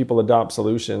having people adopt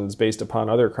solutions based upon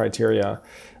other criteria.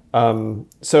 So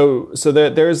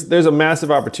that there's a massive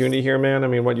opportunity here, man. I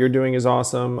mean, what you're doing is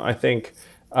awesome. I think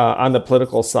on the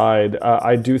political side,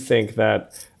 I do think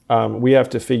that we have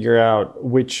to figure out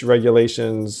which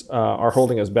regulations are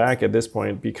holding us back at this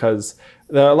point, because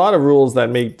there are a lot of rules that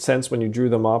made sense when you drew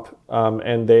them up,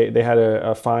 and they had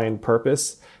a fine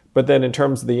purpose. But then in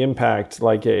terms of the impact,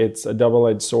 like it's a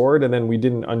double-edged sword, and then we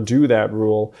didn't undo that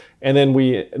rule. And then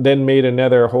we then made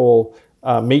another whole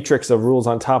matrix of rules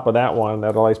on top of that one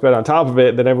that I spread on top of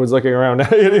it, then everyone's looking around.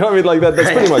 You know what I mean? Like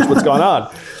that's pretty much what's going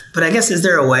on. But I guess, is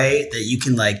there a way that you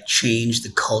can like change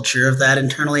the culture of that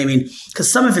internally? I mean, because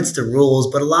some of it's the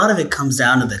rules, but a lot of it comes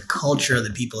down to the culture of the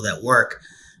people that work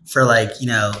for, like, you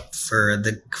know, for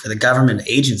the government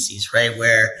agencies, right?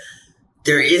 Where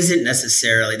there isn't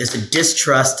necessarily, there's a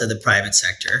distrust of the private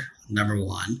sector, number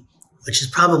one, which is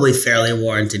probably fairly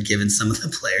warranted given some of the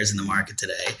players in the market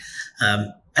today.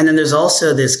 And then there's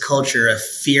also this culture of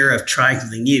fear of trying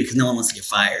something new because no one wants to get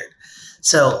fired.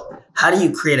 So how do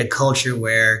you create a culture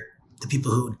where the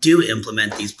people who do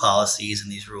implement these policies and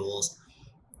these rules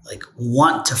like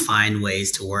want to find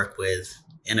ways to work with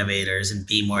innovators and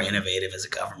be more innovative as a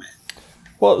government?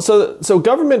 Well, so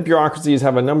government bureaucracies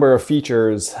have a number of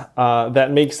features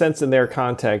that make sense in their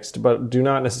context, but do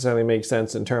not necessarily make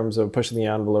sense in terms of pushing the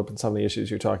envelope in some of the issues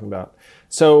you're talking about.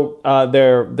 So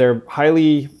they're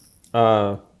highly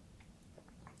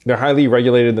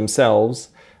regulated themselves.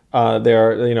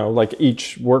 They're, you know, like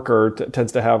each worker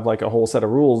tends to have like a whole set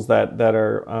of rules that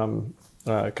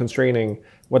are constraining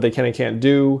what they can and can't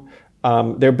do.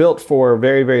 They're built for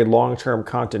very, very long-term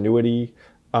continuity.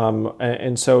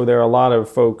 And so there are a lot of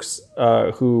folks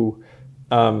who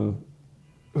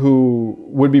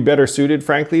would be better suited,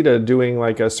 frankly, to doing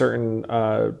like a certain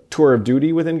tour of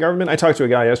duty within government. I talked to a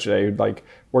guy yesterday who'd like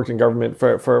worked in government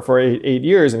for eight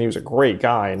years, and he was a great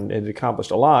guy and had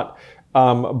accomplished a lot.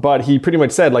 But he pretty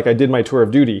much said, like, I did my tour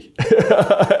of duty,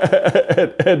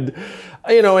 and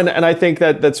you know, and I think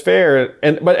that's fair.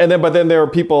 But then there are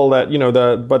people that, you know,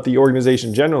 the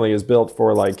organization generally is built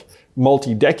for like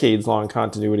multi-decades long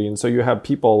continuity, and so you have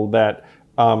people that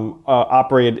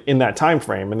operate in that time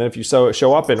frame. And then if you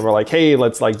show up and we're like, hey,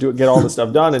 let's like get all this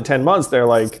stuff done in 10 months, they're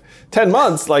like, 10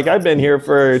 months? Like, I've been here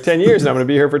for 10 years and I'm going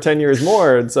to be here for 10 years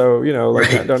more. And so, you know,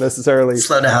 like, right. Don't necessarily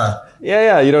slow down.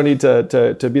 Yeah. You don't need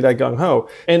to be that gung ho.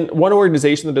 And one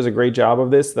organization that does a great job of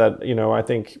this that, you know, I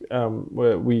think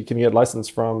we can get lessons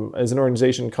from is an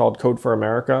organization called Code for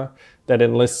America that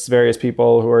enlists various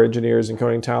people who are engineers in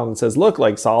coding talent and says, look,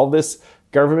 like, solve this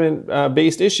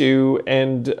government-based issue,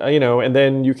 and you know, and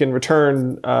then you can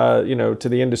return, you know, to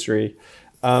the industry.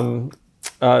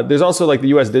 There's also like the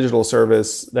U.S. Digital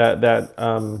Service that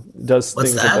does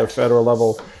things at the federal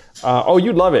level. Oh,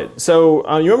 you'd love it. So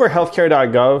you remember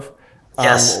healthcare.gov?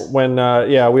 Yes. When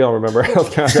we all remember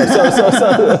healthcare.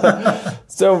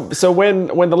 So when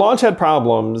the launch had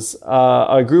problems,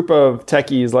 a group of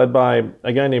techies led by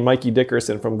a guy named Mikey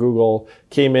Dickerson from Google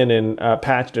came in and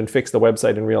patched and fixed the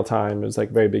website in real time. It was like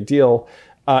a very big deal.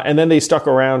 And then they stuck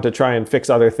around to try and fix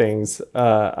other things,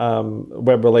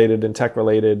 web-related and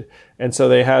tech-related. And so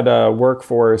they had a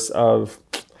workforce of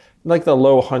like the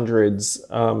low hundreds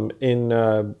in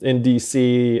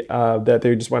DC that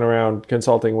they just went around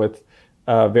consulting with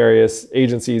various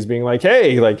agencies, being like,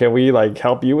 hey, like, can we like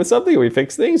help you with something? Can we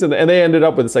fix things? And they ended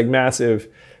up with this like massive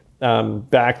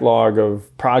backlog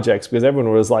of projects because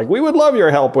everyone was like, we would love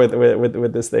your help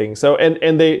with this thing. So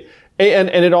and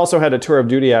it also had a tour of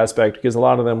duty aspect because a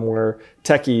lot of them were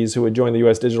techies who would join the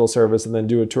U.S. Digital Service and then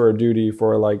do a tour of duty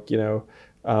for like, you know,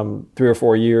 3 or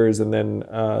 4 years and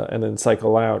then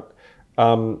cycle out.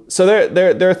 So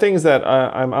there are things that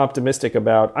I'm optimistic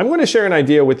about. I'm going to share an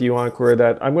idea with you, Ankur,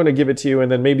 that I'm going to give it to you,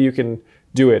 and then maybe you can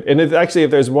do it. And if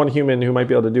there's one human who might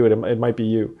be able to do it, it might be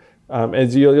you.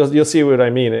 As you'll see what I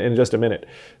mean in just a minute.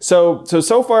 So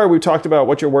far we've talked about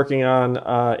what you're working on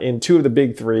in 2 of the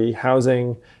big 3,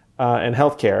 housing and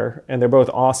healthcare, and they're both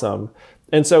awesome.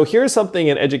 And so here's something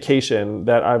in education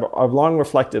that I've long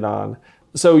reflected on.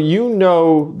 So you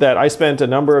know that I spent a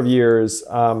number of years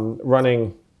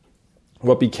running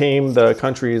what became the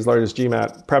country's largest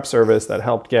GMAT prep service that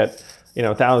helped get, you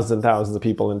know, thousands and thousands of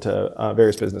people into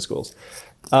various business schools.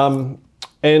 And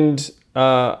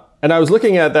I was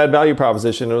looking at that value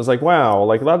proposition and it was like, wow,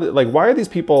 like why are these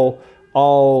people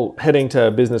all heading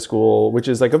to business school, which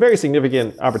is like a very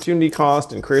significant opportunity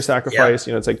cost and career sacrifice. Yep.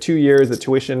 You know, it's like 2 years. The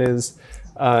tuition is,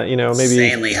 you know, maybe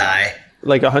insanely high.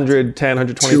 Like $110,000,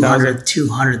 $120,000.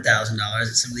 $200,000 at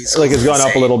some of these schools. Like it's gone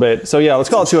up a little bit. So yeah, let's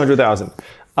call it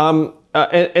 $200,000.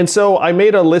 And so I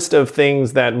made a list of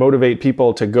things that motivate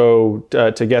people to go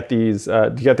to get these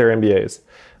to get their MBAs.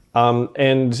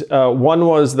 And one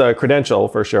was the credential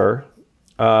for sure.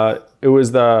 It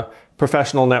was the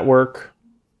professional network,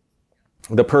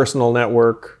 the personal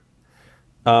network,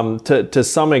 to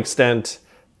some extent,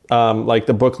 like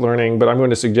the book learning, but I'm going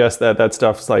to suggest that that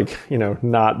stuff's like,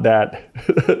 not that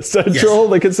central,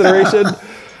 the consideration.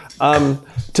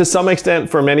 To some extent,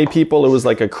 for many people, it was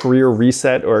like a career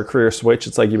reset or a career switch.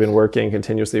 It's like you've been working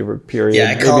continuously for a period.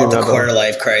 Yeah, I call it the quarter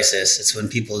life crisis. It's when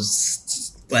people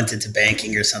went into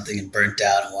banking or something and burnt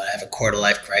out and want to have a quarter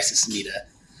life crisis and need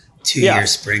a 2-year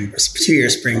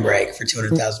spring break for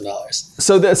 $200,000.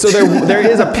 So there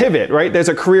is a pivot, right? There's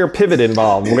a career pivot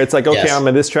involved where it's like, okay, I'm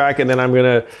in this track and then I'm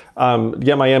going to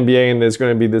get my MBA and there's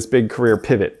going to be this big career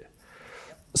pivot.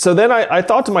 So then I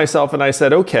thought to myself and I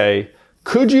said, okay,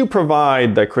 could you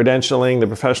provide the credentialing, the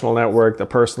professional network, the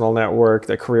personal network,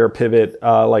 the career pivot,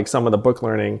 like some of the book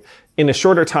learning in a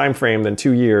shorter time frame than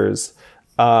 2 years?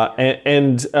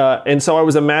 And so I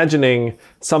was imagining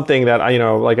something that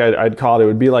I'd call it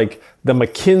would be like the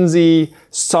McKinsey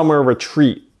summer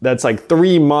retreat. That's like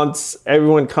 3 months.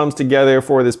 Everyone comes together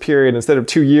for this period. Instead of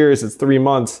 2 years, it's 3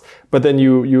 months. But then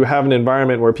you have an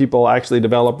environment where people actually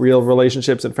develop real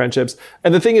relationships and friendships.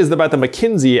 And the thing is about the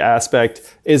McKinsey aspect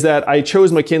is that I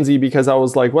chose McKinsey because I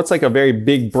was like, what's like a very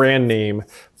big brand name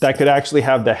that could actually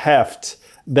have the heft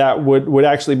that would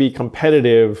actually be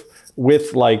competitive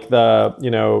with like the,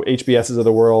 HBSs of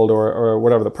the world or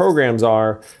whatever the programs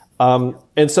are.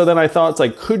 And so then I thought, it's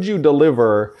like, could you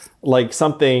deliver like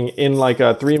something in like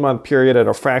a 3-month period at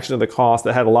a fraction of the cost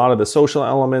that had a lot of the social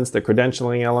elements, the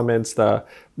credentialing elements, the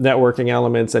networking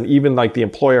elements, and even like the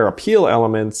employer appeal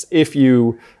elements if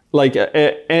you like,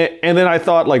 and then I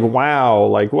thought like, wow,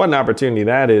 like what an opportunity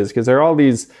that is. Because there are all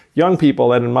these young people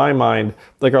that in my mind,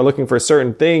 like are looking for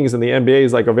certain things and the MBA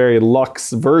is like a very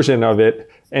luxe version of it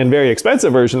and very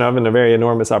expensive version of it and a very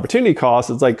enormous opportunity cost.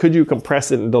 It's like, could you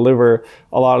compress it and deliver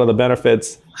a lot of the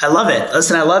benefits? I love it.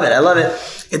 Listen, I love it.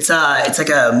 It's like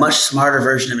a much smarter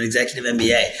version of an executive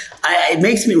MBA.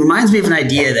 It reminds me of an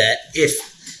idea that if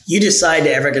you decide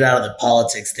to ever get out of the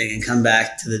politics thing and come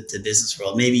back to the business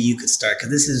world, maybe you could start,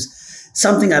 because this is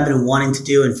something I've been wanting to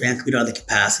do, and frankly, we don't have the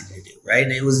capacity to do, right?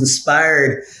 And it was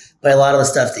inspired by a lot of the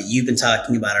stuff that you've been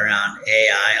talking about around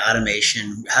AI,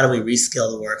 automation. How do we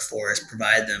reskill the workforce,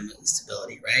 provide them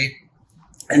stability, right?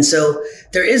 And so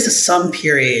there is some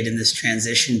period in this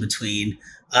transition between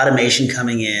automation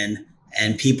coming in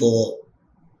and people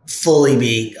fully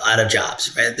being out of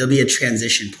jobs, right? There'll be a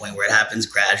transition point where it happens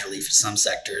gradually for some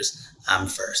sectors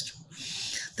first.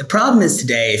 The problem is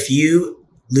today, if you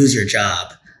lose your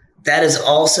job, that is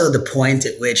also the point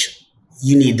at which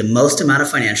you need the most amount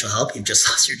of financial help. You've just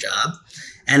lost your job.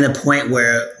 And the point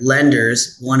where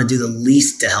lenders want to do the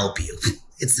least to help you.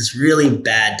 It's this really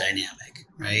bad dynamic,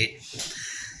 right?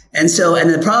 And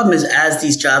the problem is, as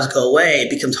these jobs go away, it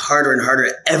becomes harder and harder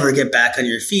to ever get back on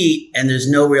your feet. And there's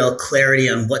no real clarity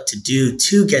on what to do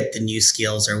to get the new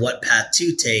skills or what path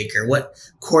to take or what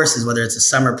courses, whether it's a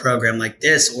summer program like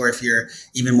this, or if you're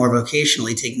even more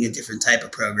vocationally taking a different type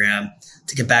of program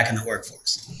to get back in the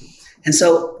workforce. And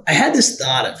so I had this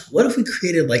thought of, what if we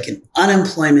created like an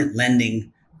unemployment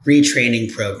lending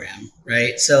retraining program,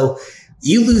 right? So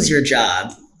you lose your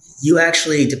job, you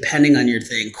actually, depending on your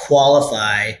thing,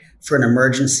 qualify for an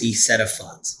emergency set of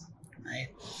funds, right?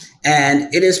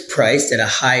 And it is priced at a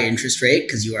high interest rate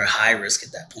because you are high risk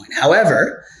at that point.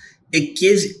 However, it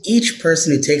gives each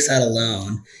person who takes out a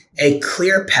loan a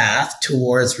clear path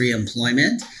towards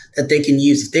reemployment that they can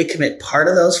use. If they commit part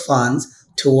of those funds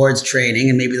towards training,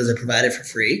 and maybe those are provided for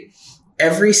free,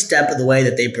 every step of the way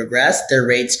that they progress, their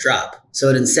rates drop. So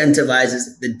it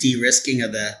incentivizes the de-risking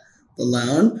of the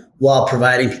loan while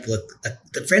providing people,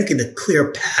 frankly, the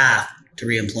clear path to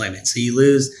reemployment. So you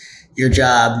lose your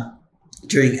job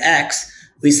during X.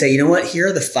 We say, you know what? Here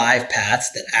are the 5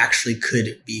 paths that actually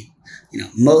could be,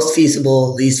 most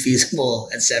feasible, least feasible,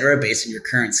 et cetera, based on your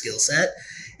current skill set.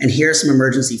 And here are some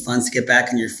emergency funds to get back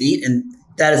on your feet. And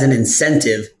that is an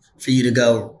incentive for you to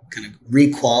go kind of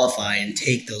requalify and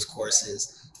take those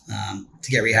courses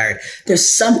to get rehired. There's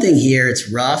something here.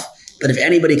 It's rough. But if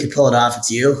anybody could pull it off, it's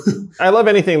you. I love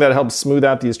anything that helps smooth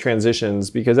out these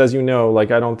transitions because, as you know, like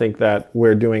I don't think that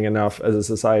we're doing enough as a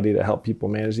society to help people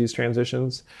manage these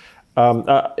transitions.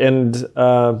 And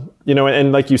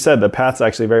like you said, the path's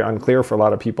actually very unclear for a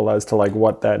lot of people as to like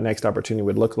what that next opportunity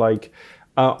would look like.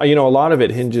 A lot of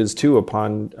it hinges too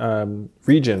upon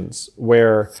regions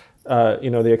where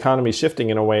the economy is shifting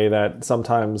in a way that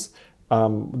sometimes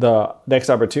the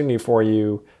next opportunity for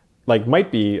you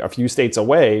might be a few states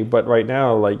away, but right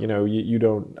now, you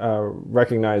don't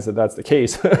recognize that that's the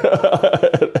case.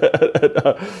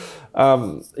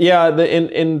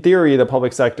 In theory, the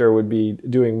public sector would be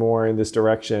doing more in this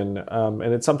direction,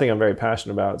 and it's something I'm very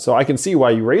passionate about. So I can see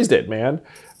why you raised it, man.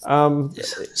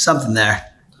 Something there.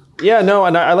 Yeah, no,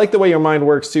 and I like the way your mind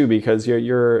works too, because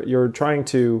you're trying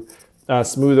to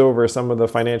smooth over some of the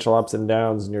financial ups and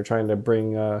downs, and you're trying to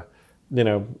bring try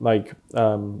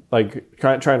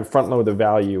and front load the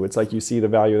value. It's like you see the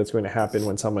value that's going to happen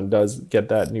when someone does get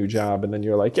that new job, and then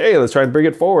you're like, hey, let's try and bring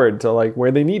it forward to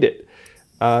where they need it.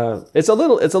 It's a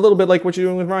little bit like what you're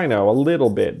doing with Rhino, a little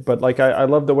bit, but I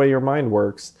love the way your mind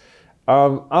works.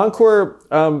 Encore,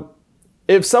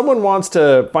 if someone wants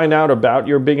to find out about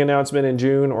your big announcement in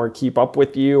June, or keep up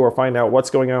with you, or find out what's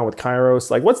going on with Kairos,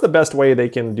 what's the best way they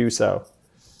can do so?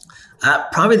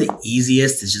 Probably the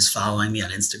easiest is just following me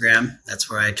on Instagram. That's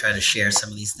where I try to share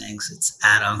some of these things. It's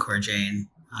 @EncoreJane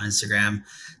on Instagram.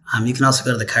 You can also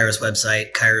go to the Kairos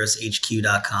website,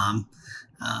 kairoshq.com.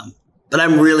 But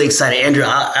I'm really excited. Andrew,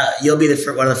 you'll be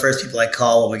one of the first people I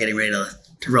call when we're getting ready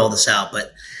to roll this out.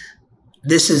 But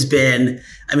this has been,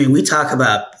 we talk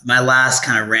about, my last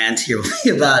kind of rant here will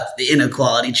be about the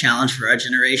inequality challenge for our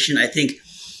generation. I think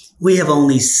we have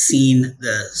only seen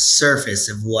the surface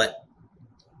of what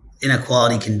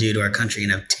inequality can do to our country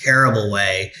in a terrible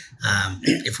way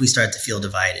if we start to feel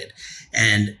divided.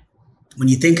 And when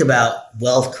you think about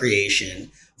wealth creation,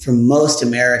 for most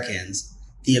Americans,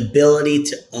 the ability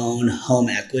to own home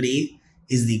equity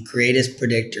is the greatest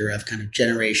predictor of kind of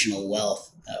generational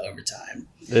wealth over time.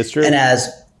 That's true. And as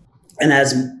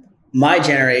my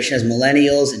generation, as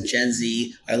millennials and Gen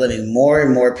Z, are living more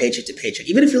and more paycheck to paycheck,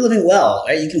 even if you're living well,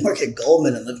 right? You can work at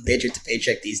Goldman and live paycheck to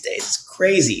paycheck these days. It's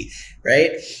crazy,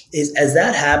 right? As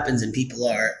that happens and people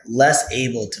are less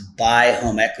able to buy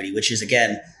home equity, which is,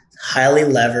 again, highly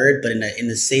levered, but in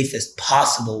the safest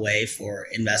possible way for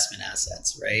investment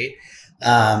assets, right?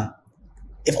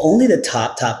 If only the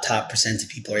top percent of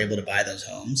people are able to buy those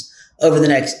homes, over the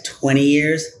next 20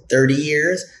 years, 30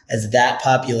 years, as that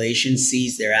population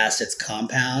sees their assets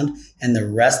compound and the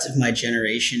rest of my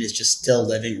generation is just still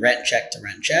living rent check to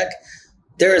rent check,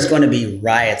 there is going to be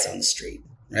riots on the street,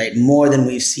 right? More than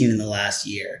we've seen in the last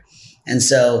year. And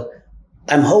so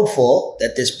I'm hopeful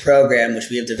that this program,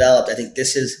 which we have developed, I think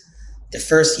this is the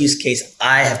first use case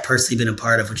I have personally been a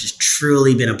part of, which has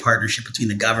truly been a partnership between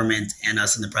the government and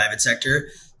us in the private sector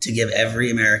to give every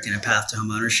American a path to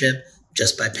home ownership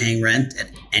just by paying rent at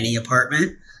any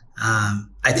apartment.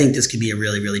 I think this could be a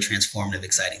really, really transformative,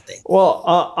 exciting thing. Well,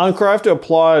 Encore, I have to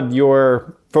applaud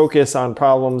your focus on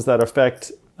problems that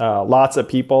affect lots of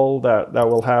people that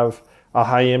will have a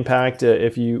high impact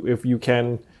if you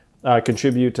can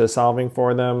contribute to solving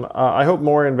for them. I hope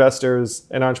more investors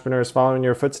and entrepreneurs follow in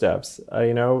your footsteps.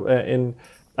 And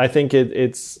I think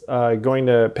it's going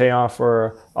to pay off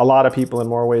for a lot of people in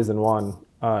more ways than one.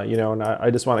 And I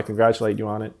just want to congratulate you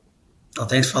on it. Well,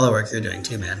 thanks for all the work you're doing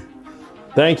too, man.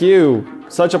 Thank you.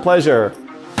 Such a pleasure.